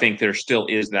 And so I think there still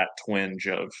is that twinge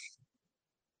of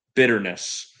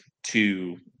bitterness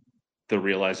to the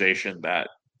realization that,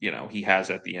 he has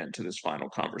at the end to this final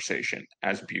conversation,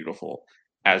 as beautiful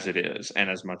as it is, and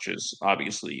as much as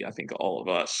obviously I think all of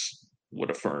us would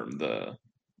affirm the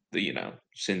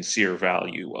sincere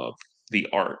value of the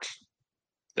art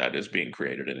that is being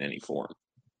created in any form.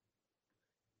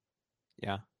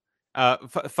 Yeah.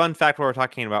 Fun fact while we're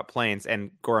talking about planes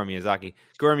and Goro Miyazaki.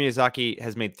 Goro Miyazaki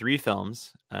has made 3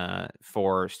 films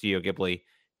for Studio Ghibli.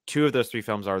 2 of those 3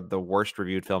 films are the worst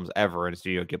reviewed films ever in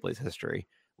Studio Ghibli's history.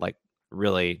 Like,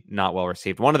 really not well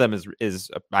received. One of them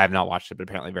is I have not watched it, but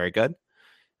apparently very good.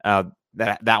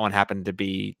 That one happened to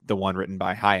be the one written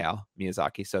by Hayao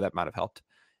Miyazaki, so that might have helped.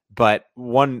 But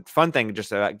one fun thing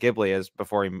just about Ghibli is,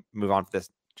 before we move on to this,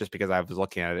 just because I was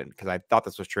looking at it because I thought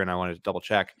this was true and I wanted to double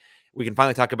check, we can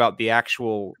finally talk about the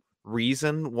actual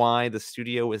reason why the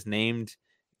studio is named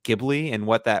Ghibli and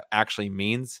what that actually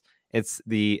means. It's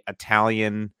the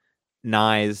Italianized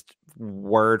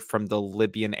word from the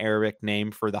Libyan Arabic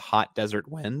name for the hot desert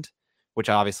wind, which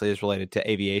obviously is related to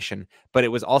aviation, but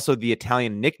it was also the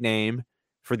Italian nickname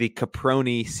for the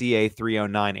Caproni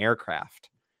CA-309 aircraft.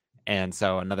 And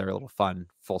so another little fun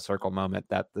full circle moment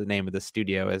that the name of the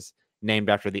studio is named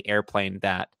after the airplane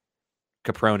that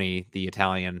Caproni, the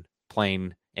Italian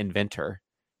plane inventor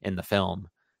in the film,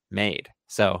 made.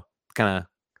 So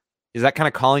is that kind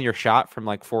of calling your shot from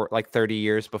like 30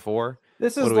 years before?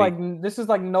 This is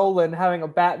like Nolan having a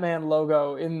Batman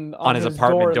logo on his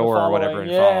apartment door or whatever.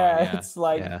 Yeah, it's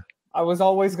like, I was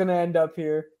always going to end up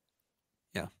here.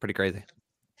 Yeah, pretty crazy.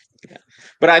 Yeah.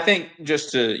 But I think,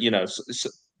 just to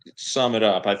sum it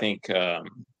up, I think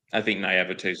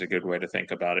naivete is a good way to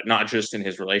think about it. Not just in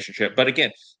his relationship, but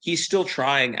again, he's still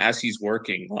trying as he's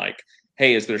working. Like,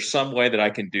 hey, is there some way that I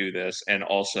can do this and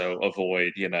also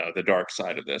avoid, the dark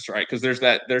side of this, right? Because there's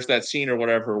that scene or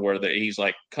whatever where he's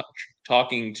like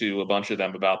talking to a bunch of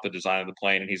them about the design of the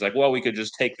plane, and he's like, well, we could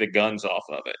just take the guns off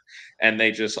of it, and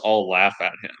they just all laugh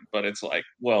at him. But it's like,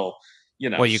 well,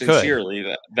 you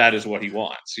sincerely, that is what he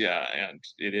wants. Yeah, and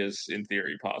it is in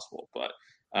theory possible, but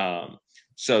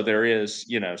so there is,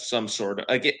 some sort of,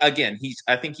 again,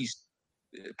 I think he's,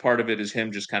 part of it is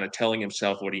him just kind of telling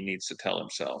himself what he needs to tell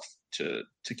himself to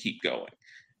keep going.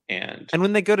 And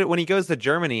when he goes to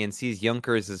Germany and sees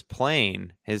Junkers'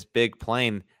 plane, his big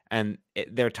plane, and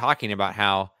they're talking about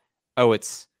how, oh,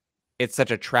 it's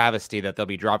such a travesty that they'll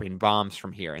be dropping bombs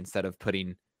from here instead of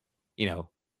putting,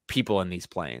 people in these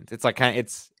planes. It's like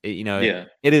it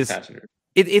is.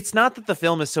 It's not that the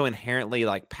film is so inherently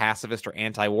like pacifist or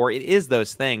anti-war. It is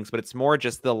those things, but it's more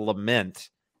just the lament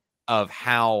of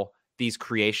how these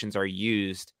creations are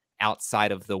used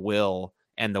outside of the will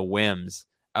and the whims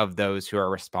of those who are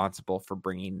responsible for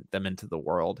bringing them into the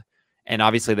world. And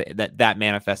obviously that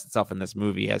manifests itself in this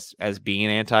movie as being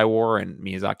anti-war, and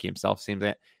Miyazaki himself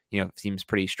seems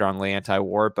pretty strongly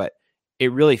anti-war, but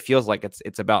it really feels like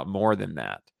it's about more than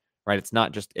that. Right? It's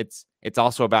not just it's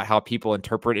also about how people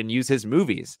interpret and use his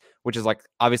movies, which is like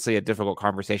obviously a difficult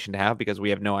conversation to have because we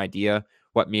have no idea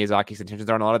what Miyazaki's intentions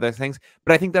are on a lot of those things.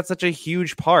 But I think that's such a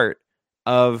huge part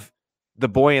of The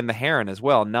Boy and the Heron as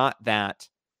well. Not that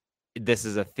this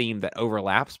is a theme that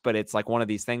overlaps, but it's like one of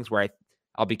these things where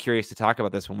I'll be curious to talk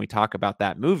about this when we talk about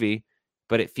that movie.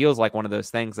 But it feels like one of those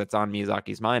things that's on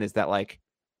Miyazaki's mind is that, like,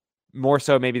 more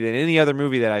so maybe than any other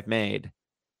movie that I've made,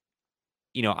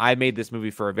 I made this movie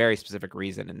for a very specific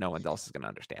reason, and no one else is going to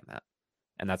understand that,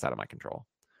 and that's out of my control.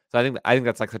 So I think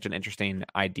that's like such an interesting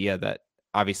idea that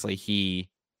obviously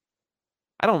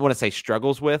I don't want to say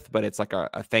struggles with, but it's like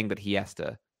a thing that he has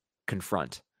to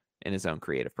confront in his own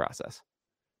creative process.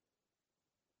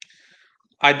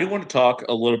 I do want to talk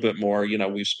a little bit more.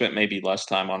 We've spent maybe less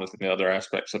time on it than the other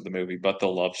aspects of the movie, but the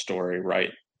love story, right?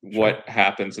 Sure. What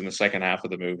happens in the second half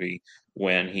of the movie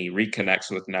when he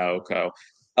reconnects with Nahoko?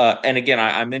 And again,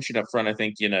 I mentioned up front, I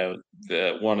think,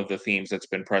 one of the themes that's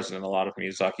been present in a lot of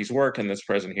Miyazaki's work, and that's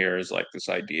present here, is like this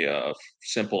idea of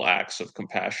simple acts of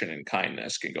compassion and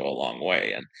kindness can go a long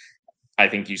way. And I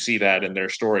think you see that in their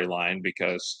storyline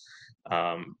because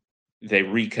um, they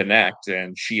reconnect,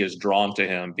 and she is drawn to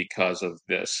him because of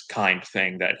this kind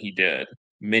thing that he did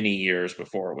many years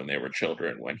before when they were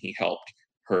children, when he helped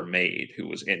her maid who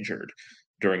was injured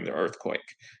during the earthquake.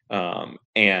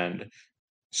 And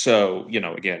so,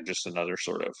 again, just another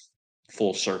sort of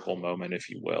full circle moment, if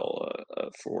you will,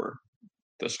 for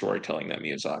the storytelling that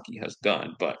Miyazaki has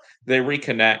done. But they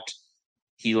reconnect.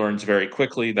 He learns very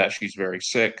quickly that she's very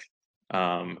sick.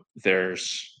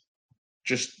 There's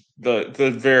just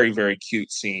the very, very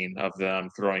cute scene of them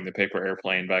throwing the paper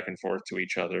airplane back and forth to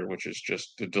each other, which is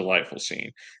just a delightful scene.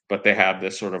 But they have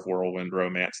this sort of whirlwind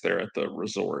romance there at the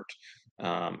resort.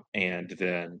 And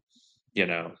then,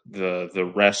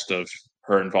 the rest of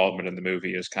her involvement in the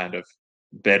movie is kind of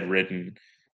bedridden,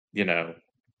 you know,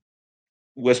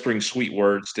 whispering sweet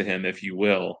words to him, if you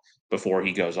will, before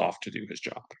he goes off to do his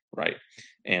job, right?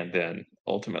 And then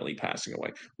ultimately passing away.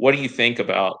 What do you think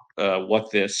about what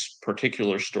this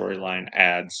particular storyline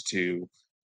adds to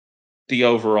the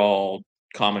overall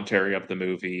commentary of the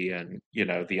movie, and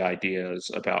the ideas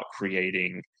about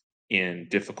creating in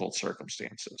difficult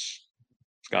circumstances?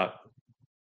 Scott?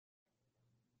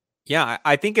 Yeah,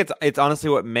 I think it's honestly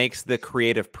what makes the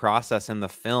creative process in the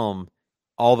film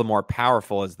all the more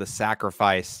powerful is the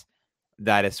sacrifice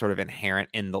that is sort of inherent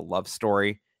in the love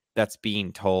story that's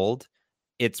being told.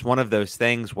 It's one of those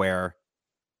things where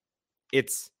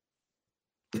it's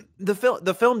the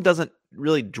film doesn't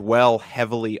really dwell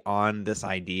heavily on this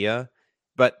idea,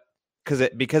 but because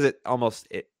it almost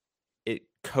it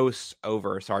coasts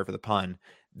over, sorry for the pun,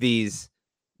 these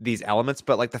elements,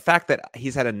 but like the fact that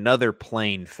he's had another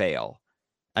plane fail,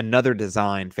 another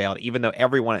design failed, even though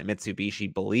everyone at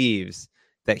Mitsubishi believes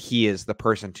that he is the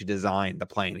person to design the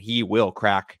plane. He will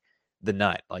crack the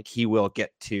nut, like he will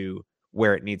get to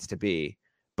where it needs to be,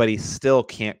 but he still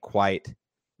can't quite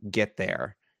get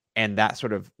there. And that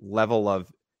sort of level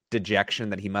of dejection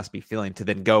that he must be feeling to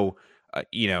then go,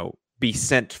 be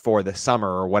sent for the summer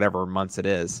or whatever months it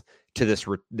is to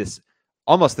this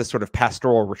almost this sort of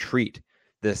pastoral retreat,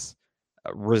 this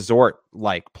resort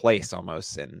like place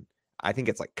almost. And I think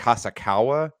it's like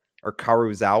Kasakawa or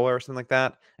Karuzawa or something like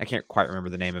that. I can't quite remember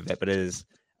the name of it, but it is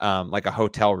like a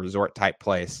hotel resort type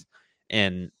place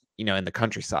in the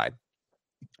countryside.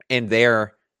 And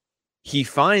there he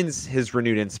finds his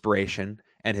renewed inspiration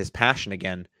and his passion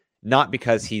again, not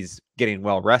because he's getting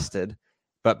well rested,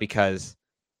 but because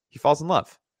he falls in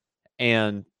love.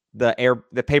 And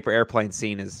the paper airplane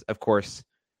scene is, of course,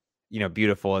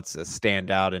 beautiful. It's a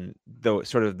standout, and the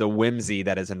sort of the whimsy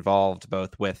that is involved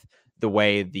both with the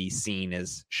way the scene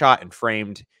is shot and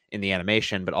framed in the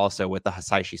animation, but also with the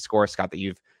Hisaishi score, Scott, that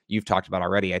you've talked about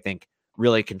already, I think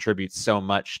really contributes so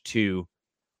much to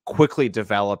quickly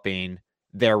developing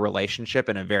their relationship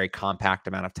in a very compact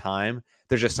amount of time.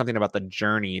 There's just something about the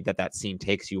journey that scene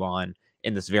takes you on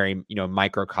in this very,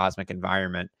 microcosmic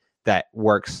environment that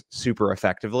works super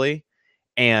effectively.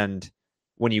 And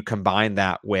when you combine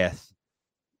that with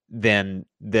then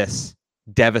this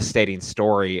devastating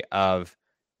story of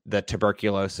the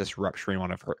tuberculosis rupturing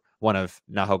one of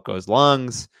Nahoko's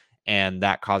lungs, and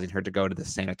that causing her to go to the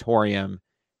sanatorium,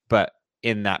 but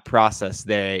in that process,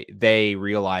 they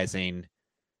realizing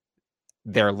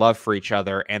their love for each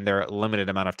other and their limited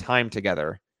amount of time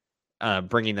together,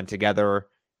 bringing them together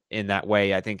in that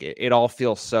way. I think it all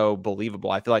feels so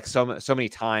believable. I feel like so many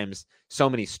times, so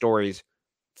many stories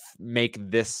make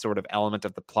this sort of element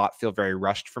of the plot feel very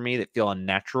rushed for me, that feel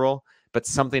unnatural, but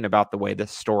something about the way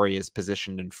this story is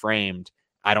positioned and framed,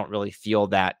 I don't really feel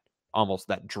that almost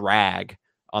that drag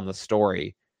on the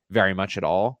story very much at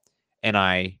all. And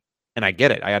I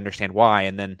get it. I understand why.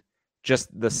 And then just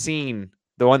the scene,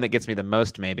 the one that gets me the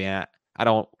most, maybe I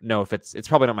don't know if it's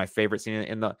probably not my favorite scene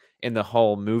in the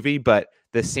whole movie, but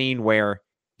the scene where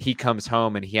he comes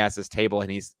home and he has his table and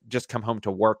he's just come home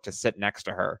to work to sit next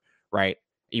to her, right?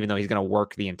 Even though he's going to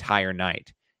work the entire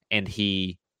night, and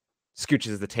he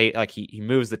scooches the table, like he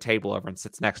moves the table over and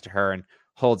sits next to her and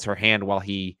holds her hand while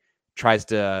he tries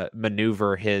to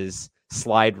maneuver his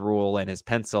slide rule and his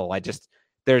pencil.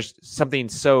 There's something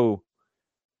so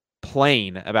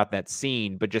plain about that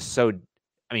scene, but just so,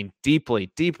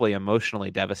 deeply, deeply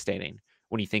emotionally devastating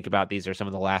when you think about these are some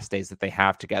of the last days that they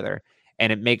have together.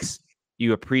 And it makes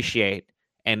you appreciate,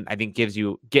 and I think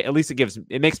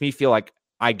it makes me feel like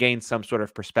I gain some sort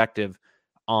of perspective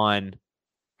on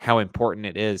how important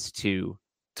it is to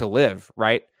live,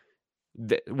 right?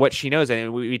 what she knows,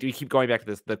 and we keep going back to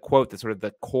this, the quote that's sort of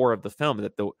the core of the film,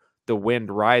 that the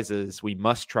wind rises, we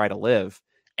must try to live.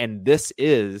 And this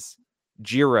is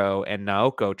Jiro and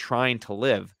Nahoko trying to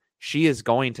live. She is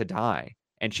going to die,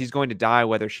 and she's going to die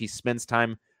whether she spends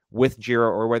time with Jiro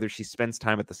or whether she spends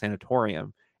time at the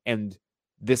sanatorium. And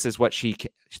this is what she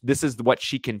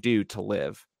can do to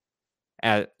live,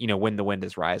 at, you know, when the wind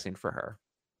is rising for her.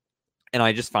 And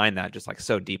I just find that just like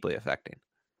so deeply affecting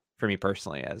for me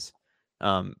personally, as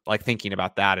like thinking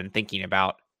about that and thinking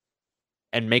about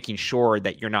and making sure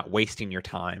that you're not wasting your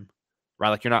time, right?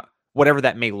 Like you're not, whatever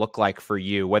that may look like for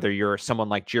you, whether you're someone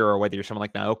like Jiro, or whether you're someone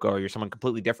like Nahoko, or you're someone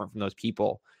completely different from those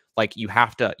people, like you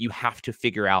have to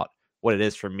figure out what it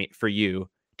is for you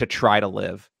to try to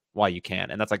live while you can.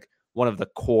 And that's like one of the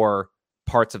core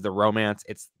parts of the romance.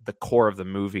 It's the core of the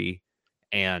movie,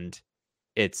 and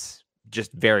it's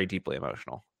just very deeply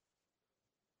emotional.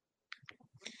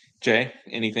 Jay,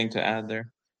 anything to add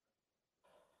there?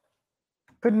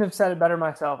 Couldn't have said it better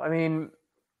myself. I mean,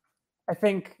 I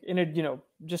think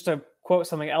just to quote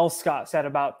something else Scott said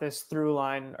about this through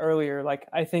line earlier, like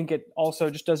I think it also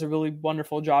just does a really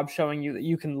wonderful job showing you that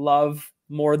you can love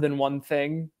more than one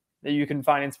thing, that you can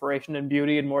find inspiration and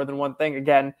beauty in more than one thing.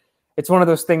 Again, it's one of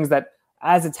those things that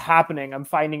as it's happening, I'm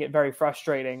finding it very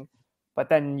frustrating. But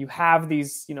then you have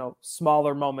these,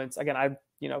 smaller moments. Again,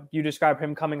 you describe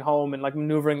him coming home and like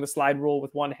maneuvering the slide rule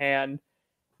with one hand.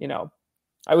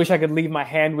 I wish I could leave my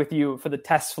hand with you for the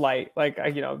test flight. Like,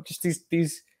 just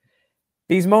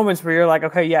these moments where you're like,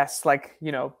 okay, yes, like,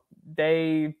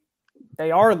 they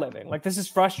are living. Like, this is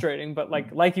frustrating, but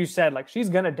like you said, like she's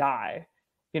gonna die.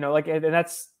 And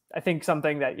that's, I think,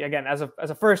 something that, again, as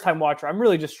a first time watcher, I'm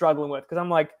really just struggling with, because I'm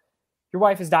like, your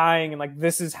wife is dying, and like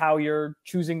this is how you're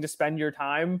choosing to spend your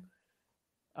time.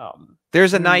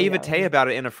 There's a naivete about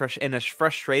it and a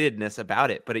frustratedness about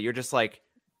it, but you're just like,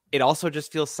 it also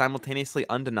just feels simultaneously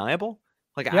undeniable.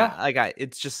 Like, yeah.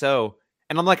 It's just so,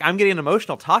 and I'm like, I'm getting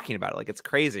emotional talking about it. Like, it's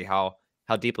crazy how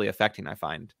deeply affecting I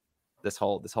find this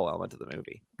whole element of the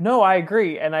movie. No, I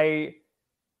agree, and I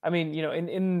mean,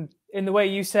 in the way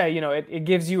you say, it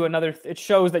gives you it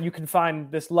shows that you can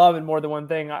find this love in more than one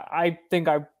thing. I think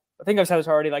I've said this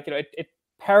already. Like, it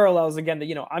parallels again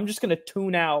that, I'm just going to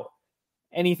tune out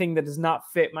anything that does not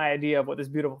fit my idea of what this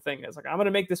beautiful thing is. Like, I'm going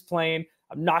to make this plane.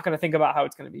 I'm not going to think about how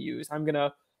it's going to be used. I'm going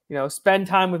to, spend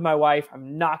time with my wife.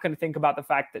 I'm not going to think about the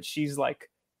fact that she's like,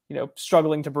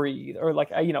 struggling to breathe, or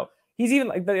like, he's even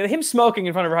like him smoking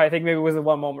in front of her. I think maybe was the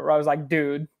one moment where I was like,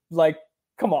 dude, like,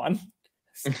 come on,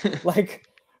 like,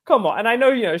 come on. And I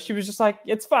know, she was just like,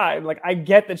 it's fine. Like, I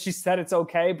get that she said it's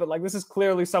okay, but like, this is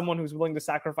clearly someone who's willing to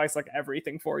sacrifice like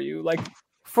everything for you. Like,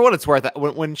 for what it's worth,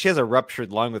 when she has a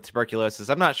ruptured lung with tuberculosis,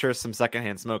 I'm not sure some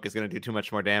secondhand smoke is going to do too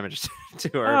much more damage to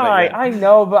her. I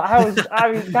know, but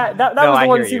that was the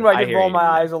one scene where I did roll my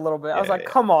eyes a little bit. I was like,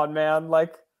 come on, man.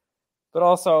 Like, but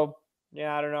also,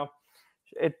 yeah, I don't know.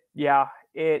 It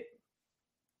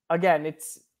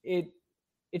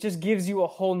just gives you a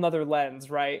whole nother lens,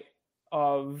 right?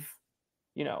 Of,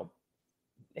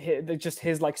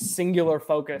 his like singular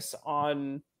focus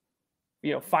on,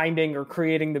 finding or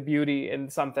creating the beauty in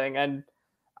something. And,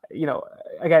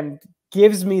 again,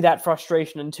 gives me that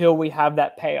frustration until we have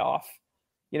that payoff.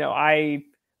 I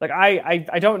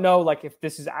don't know, like, if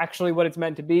this is actually what it's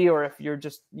meant to be, or if you're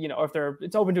just,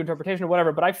 it's open to interpretation or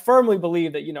whatever, but I firmly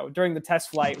believe that, during the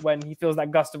test flight, when he feels that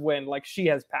gust of wind, like she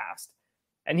has passed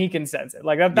and he can sense it.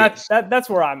 Like that's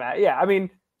where I'm at. Yeah. I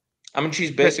mean, she's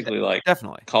basically like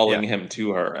definitely calling him to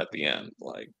her at the end.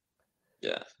 Like,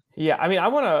 yeah. Yeah. I mean, I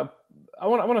want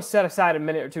to set aside a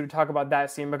minute or two to talk about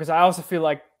that scene, because I also feel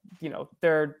like,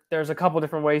 there's a couple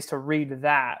different ways to read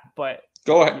that, but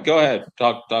go ahead.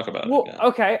 Talk about it. Yeah.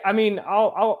 Okay. I mean,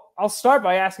 I'll start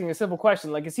by asking a simple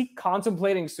question. Like, is he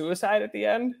contemplating suicide at the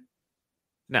end?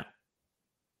 No.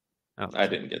 I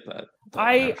didn't get that.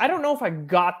 I don't know if I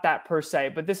got that per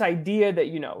se, but this idea that,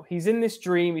 he's in this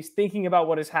dream, he's thinking about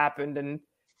what has happened, and,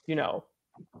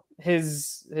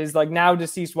 his like now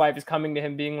deceased wife is coming to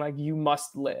him being like, you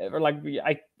must live, or like,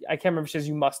 I can't remember if she says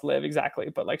you must live exactly,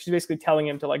 but like she's basically telling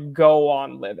him to like go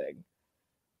on living.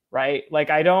 Right? Like,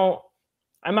 I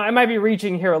might be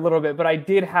reaching here a little bit, but I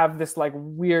did have this like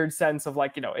weird sense of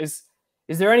like, is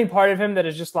there any part of him that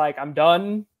is just like, I'm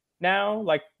done now?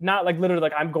 Like, not like literally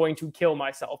like I'm going to kill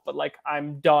myself, but like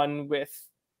I'm done with,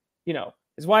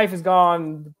 his wife is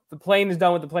gone, the plane is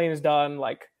done with the plane is done.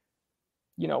 Like,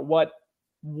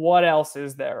 what else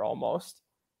is there almost?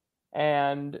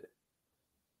 And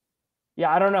yeah,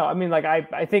 I don't know. I mean, like,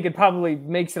 I think it probably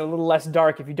makes it a little less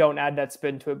dark if you don't add that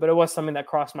spin to it, but it was something that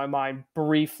crossed my mind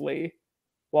briefly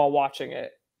while watching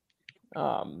it.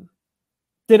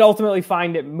 did ultimately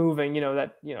find it moving,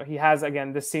 that, he has,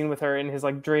 again, this scene with her in his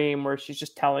like dream where she's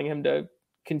just telling him to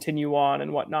continue on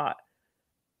and whatnot.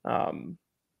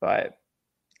 But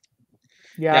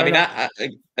yeah, I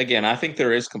mean, again, I think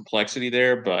there is complexity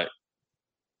there, but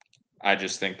I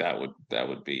just think that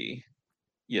would be,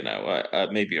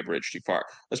 maybe a bridge too far,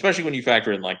 especially when you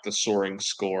factor in like the soaring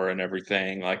score and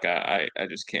everything. Like I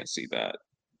just can't see that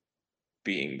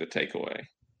being the takeaway.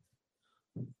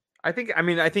 I think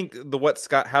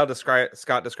Scott described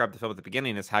the film at the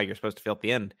beginning is how you're supposed to feel at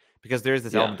the end, because there's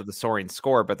this element of the soaring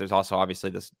score, but there's also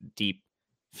obviously this deep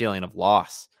feeling of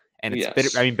loss, and it's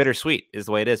bittersweet is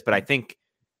the way it is. But I think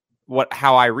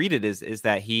how I read it is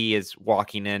that he is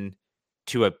walking in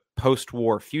to a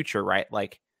post-war future, right?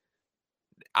 Like,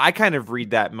 I kind of read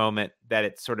that moment that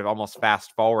it's sort of almost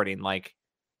fast forwarding, like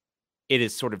it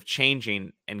is sort of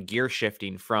changing and gear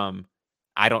shifting from,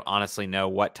 I don't honestly know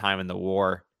what time in the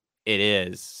war it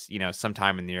is,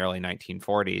 sometime in the early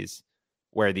 1940s,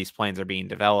 where these planes are being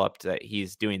developed, that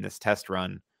he's doing this test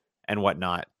run and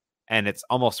whatnot. And it's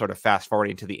almost sort of fast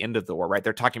forwarding to the end of the war, right?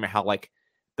 They're talking about how like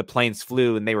the planes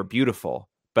flew and they were beautiful,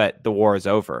 but the war is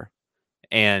over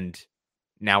and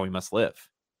now we must live.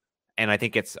 And I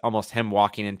think it's almost him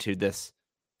walking into this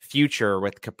future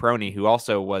with Caproni, who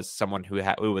also was someone who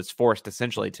was forced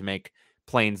essentially to make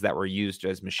planes that were used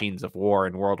as machines of war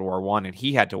in World War I, and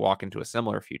he had to walk into a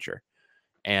similar future,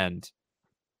 and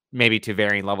maybe to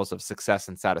varying levels of success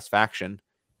and satisfaction,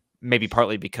 maybe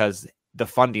partly because the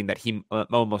funding that he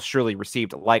almost surely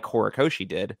received, like Horikoshi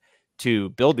did, to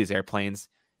build these airplanes,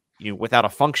 without a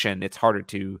function, it's harder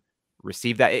to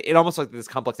receive that. It almost like this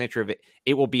complex nature of it.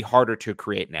 It will be harder to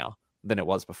create now than it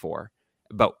was before,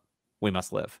 but we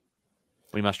must live.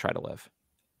 We must try to live.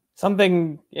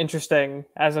 Something interesting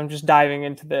as I'm just diving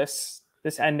into this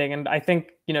ending, and I think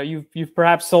you've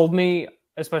perhaps sold me,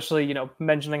 especially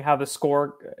mentioning how the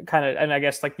score kind of, and I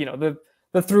guess like the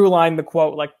through line, the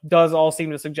quote, like, does all seem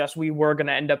to suggest we were going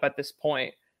to end up at this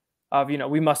point of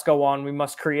we must go on, we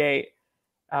must create.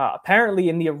 Apparently,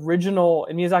 in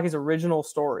Miyazaki's original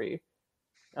story,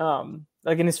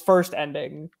 like in his first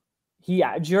ending,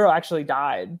 Jiro actually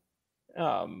died.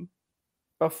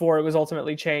 Before it was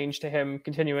ultimately changed to him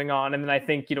continuing on, and then I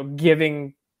think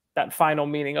giving that final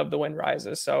meaning of The Wind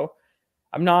Rises. So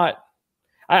I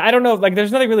don't know, like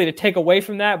there's nothing really to take away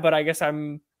from that, but I guess I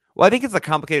think it's the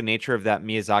complicated nature of that.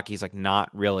 Miyazaki's like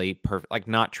not really perfect, like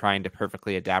not trying to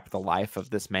perfectly adapt the life of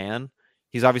this man.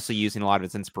 He's obviously using a lot of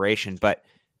his inspiration, but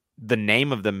the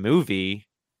name of the movie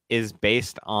is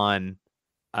based on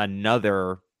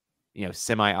another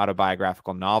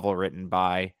semi-autobiographical novel written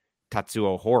by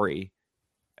Tatsuo Hori,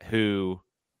 who,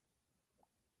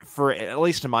 for at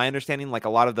least to my understanding, like a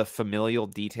lot of the familial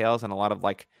details and a lot of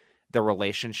like the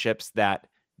relationships that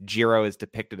Jiro is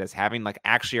depicted as having, like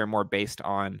actually are more based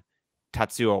on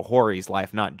Tatsuo Hori's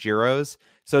life, not Jiro's.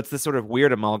 So it's this sort of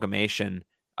weird amalgamation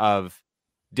of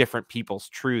different people's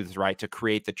truths, right, to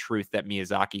create the truth that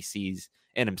Miyazaki sees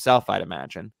in himself, I'd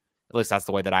imagine. At least that's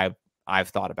the way that I've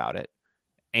thought about it.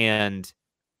 And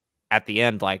at the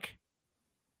end, like,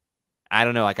 I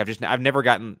don't know, like I've never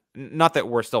gotten, not that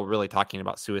we're still really talking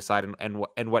about suicide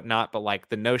and whatnot, but like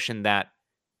the notion that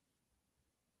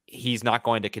he's not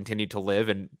going to continue to live,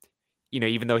 and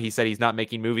even though he said he's not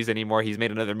making movies anymore, he's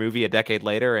made another movie a decade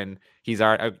later, and he's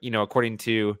according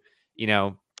to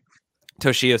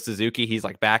Toshio Suzuki, he's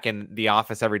like back in the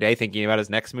office every day thinking about his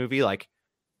next movie. Like,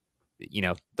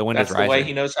 the wind is rising. That's the way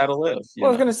he knows how to live. Well, I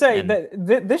was going to say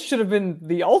that this should have been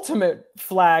the ultimate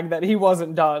flag that he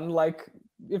wasn't done. Like,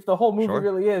 if the whole movie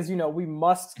really is, we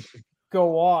must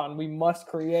go on, we must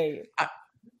create.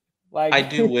 I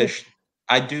do wish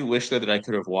that I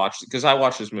could have watched, because I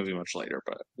watched this movie much later,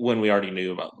 but when we already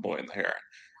knew about The Boy and the Heron,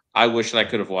 I wish that I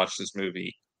could have watched this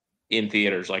movie in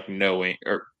theaters, like knowing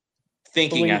or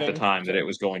thinking at the time that it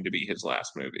was going to be his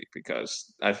last movie,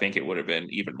 because I think it would have been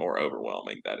even more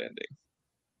overwhelming, that ending.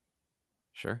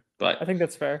 Sure, but I think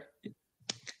that's fair.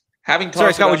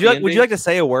 Sorry, Scott, would you like to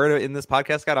say a word in this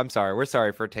podcast, Scott? I'm sorry. We're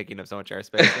sorry for taking up so much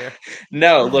airspace here.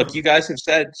 No, look, you guys have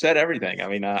said everything. I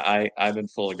mean, I'm in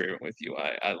full agreement with you.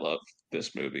 I love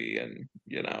this movie, and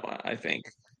I think,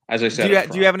 as I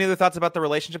said, do you have any other thoughts about the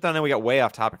relationship? I know we got way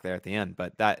off topic there at the end,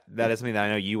 but that is something that I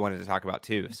know you wanted to talk about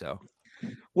too. So,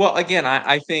 well, again,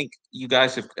 I think you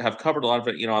guys have covered a lot of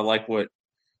it. I like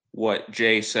what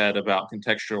Jay said about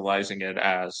contextualizing it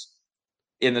as,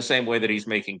 in the same way that he's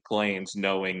making planes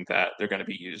knowing that they're going to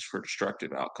be used for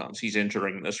destructive outcomes. He's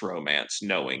entering this romance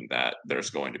knowing that there's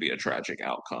going to be a tragic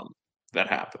outcome that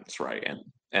happens, right?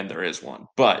 And there is one.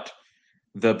 But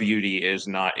the beauty is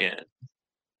not in,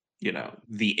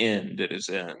 the end. It is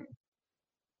in,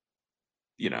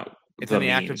 It's the in the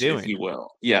act of means, doing. if you will.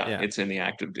 Yeah, Yeah. it's in the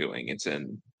act of doing. It's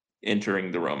in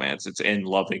entering the romance. It's in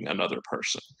loving another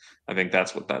person. I think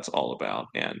that's what that's all about.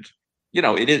 And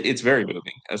it's very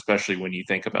moving, especially when you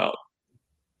think about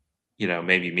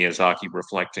maybe Miyazaki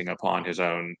reflecting upon his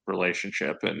own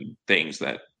relationship and things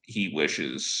that he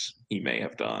wishes he may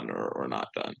have done or not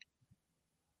done.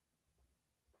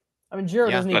 I mean, Jiro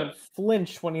Yeah, doesn't but even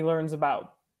flinch when he learns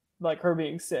about like her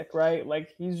being sick, right?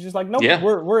 Like he's just like, nope, yeah,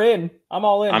 we're in. I'm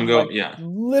all in. I'm Like going. Yeah,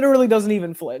 literally doesn't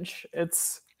even flinch.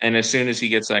 It's and as soon as he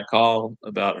gets that call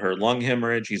about her lung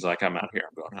hemorrhage, he's like, "I'm out here.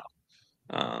 I'm going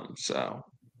home." So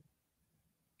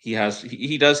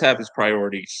he does have his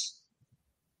priorities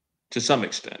to some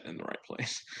extent in the right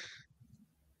place.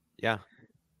 Yeah,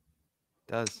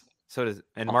 does. So does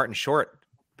Martin Short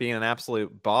being an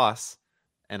absolute boss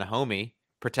and a homie,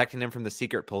 protecting him from the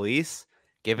secret police,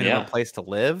 giving him a Yeah, place to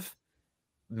live,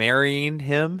 marrying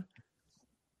him.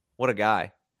 What a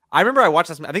guy. I remember I watched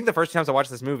this. I think the first times I watched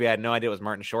this movie, I had no idea it was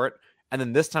Martin Short. And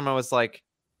then this time I was like,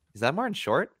 is that Martin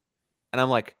Short? And I'm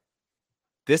like,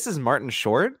 this is Martin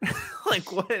Short?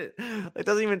 Like, what? It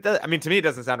doesn't even, I mean, to me, it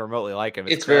doesn't sound remotely like him.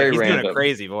 it's very he's random. doing a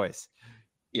crazy voice.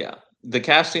 Yeah, the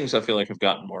castings I feel like have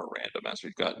gotten more random as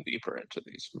we've gotten deeper into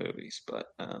these movies, but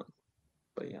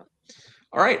yeah.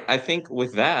 All right, I think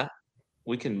with that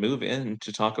we can move in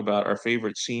to talk about our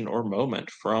favorite scene or moment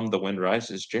from The Wind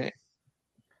Rises. Jay.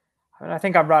 I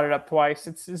think I brought it up twice.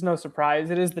 It's no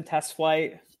surprise. It is the test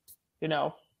flight.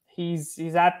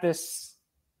 He's at this,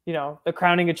 the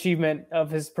crowning achievement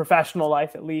of his professional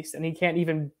life at least, and he can't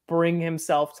even bring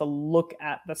himself to look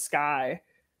at the sky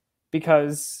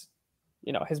because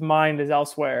his mind is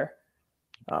elsewhere.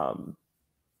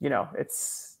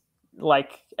 It's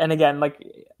like, and again, like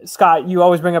Scott, you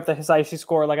always bring up the Hisaishi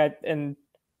score, and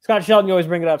Scott Shelton, you always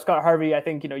bring it up. Scott Harvey, I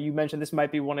think, you mentioned this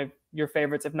might be one of your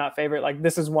favorites, if not favorite. Like,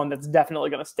 this is one that's definitely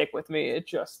going to stick with me. It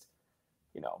just,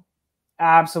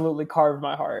 absolutely carved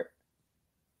my heart.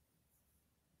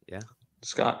 Yeah.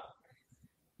 Scott.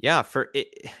 Yeah.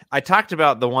 I talked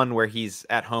about the one where he's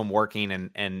at home working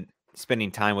and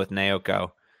spending time with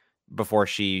Nahoko before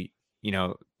she,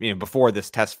 before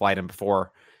this test flight and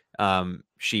before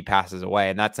she passes away.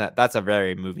 And that's a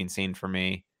very moving scene for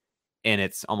me. And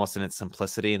it's almost in its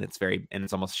simplicity and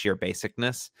it's almost sheer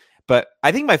basicness. But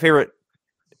I think my favorite,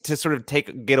 to sort of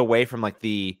get away from like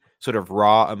the sort of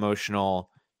raw emotional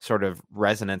sort of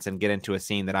resonance and get into a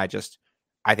scene that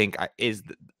I think is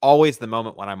always the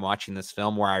moment when I'm watching this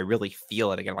film where I really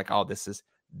feel it again. Like, oh, this is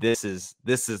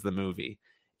the movie,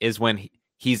 is when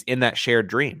he's in that shared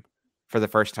dream for the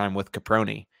first time with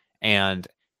Caproni, and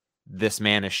this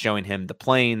man is showing him the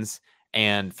planes,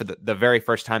 and for the very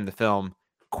first time the film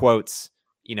quotes,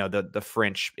 the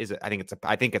French I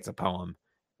think it's a poem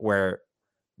where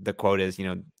the quote is,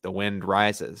 the wind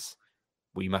rises,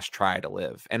 we must try to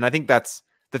live. And I think that's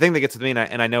the thing that gets with me.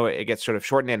 And I know it gets sort of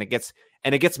shortened and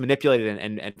it gets manipulated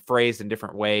and phrased in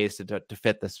different ways to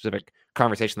fit the specific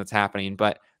conversation that's happening.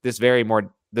 But this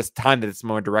time that it's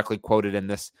more directly quoted in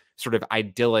this sort of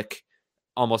idyllic,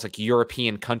 almost like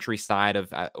European countryside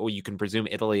of, you can presume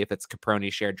Italy if it's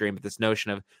Caproni's shared dream, but this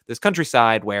notion of this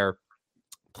countryside where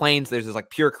planes, there's this like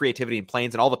pure creativity in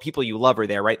planes, and all the people you love are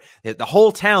there, right? The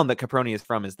whole town that Caproni is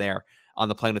from is there on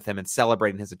the plane with him and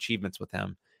celebrating his achievements with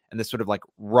him. And this sort of like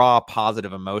raw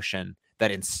positive emotion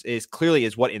that is clearly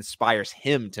is what inspires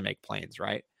him to make planes,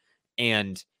 right?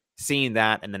 And seeing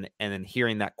that and then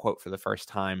hearing that quote for the first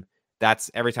time,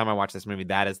 that's, every time I watch this movie,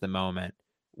 that is the moment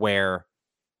where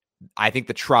I think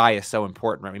the try is so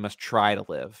important, right? We must try to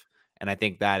live. And I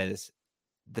think that is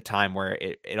the time where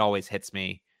it always hits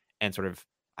me, and sort of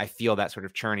I feel that sort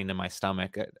of churning in my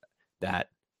stomach that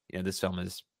this film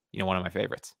is one of my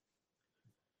favorites.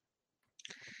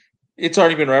 It's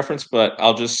already been referenced, but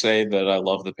I'll just say that I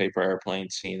love the paper airplane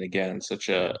scene again. Such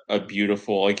a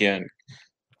beautiful, again,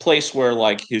 place where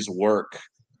like his work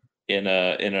in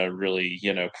a really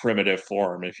primitive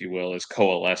form, if you will, is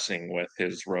coalescing with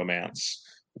his romance,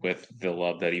 with the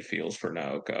love that he feels for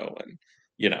Naoko, and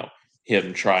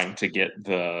him trying to get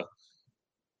the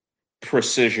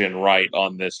precision right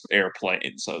on this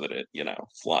airplane so that it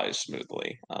flies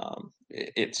smoothly.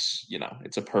 It's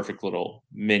a perfect little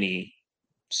mini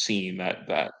scene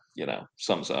that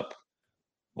sums up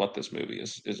what this movie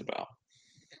is about.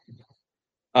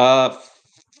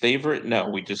 Favorite? No,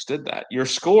 we just did that. Your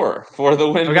score for The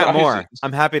Wind I got Rises. more.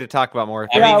 I'm happy to talk about more.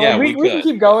 We can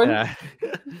keep going. Yeah.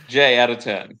 Jay, out of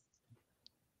 10.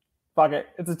 Fuck it,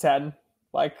 it's a 10.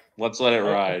 Like, let's let it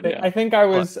ride. I think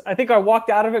I walked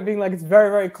out of it being like, it's very,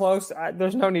 very close.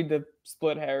 There's no need to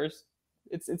split hairs.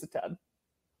 It's a 10.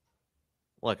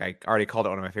 Look, I already called it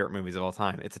one of my favorite movies of all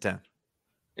time. It's a 10.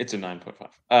 It's a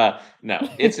 9.5. No,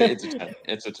 it's a 10.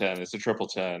 It's a 10. It's a triple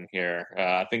 10 here.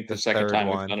 I think the second third time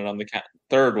one. we've done it on the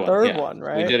third one. Third Yeah, one, we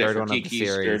right? did it Third for one of the Kiki,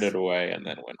 series. Spirited Away, and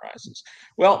then Wind Rises.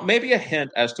 Well, maybe a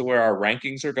hint as to where our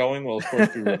rankings are going. We'll of course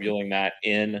be revealing that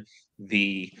in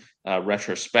the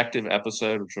retrospective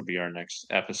episode, which will be our next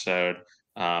episode.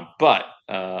 But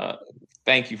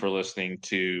thank you for listening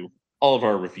to all of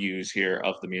our reviews here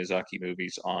of the Miyazaki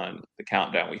movies on the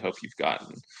Countdown. We hope you've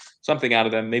gotten something out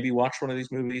of them. Maybe watch one of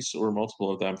these movies or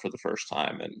multiple of them for the first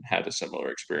time and had a similar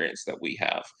experience that we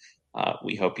have.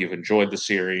 We hope you've enjoyed the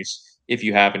series. If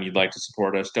you have and you'd like to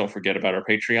support us, don't forget about our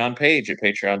Patreon page at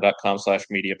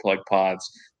patreon.com/mediaplugpods.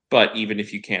 But even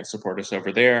if you can't support us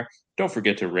over there, don't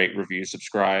forget to rate, review,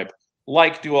 subscribe,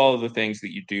 do all of the things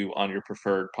that you do on your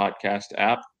preferred podcast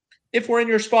app. If we're in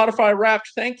your Spotify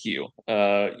Wrapped, thank you.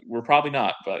 We're probably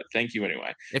not, but thank you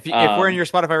anyway. If we're in your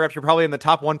Spotify Wrapped, you're probably in the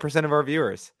top 1% of our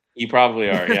viewers. You probably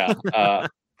are, yeah.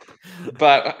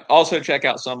 But also check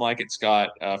out Some Like It Scott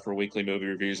for weekly movie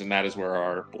reviews, and that is where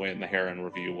our Boy and the Heron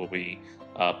review will be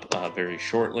up very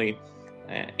shortly.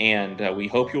 And we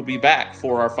hope you'll be back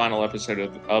for our final episode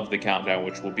of the Countdown,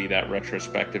 which will be that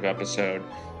retrospective episode.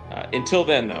 Until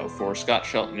then, though, for Scott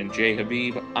Shelton and Jay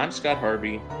Habib, I'm Scott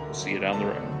Harvey. We'll see you down the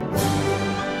road.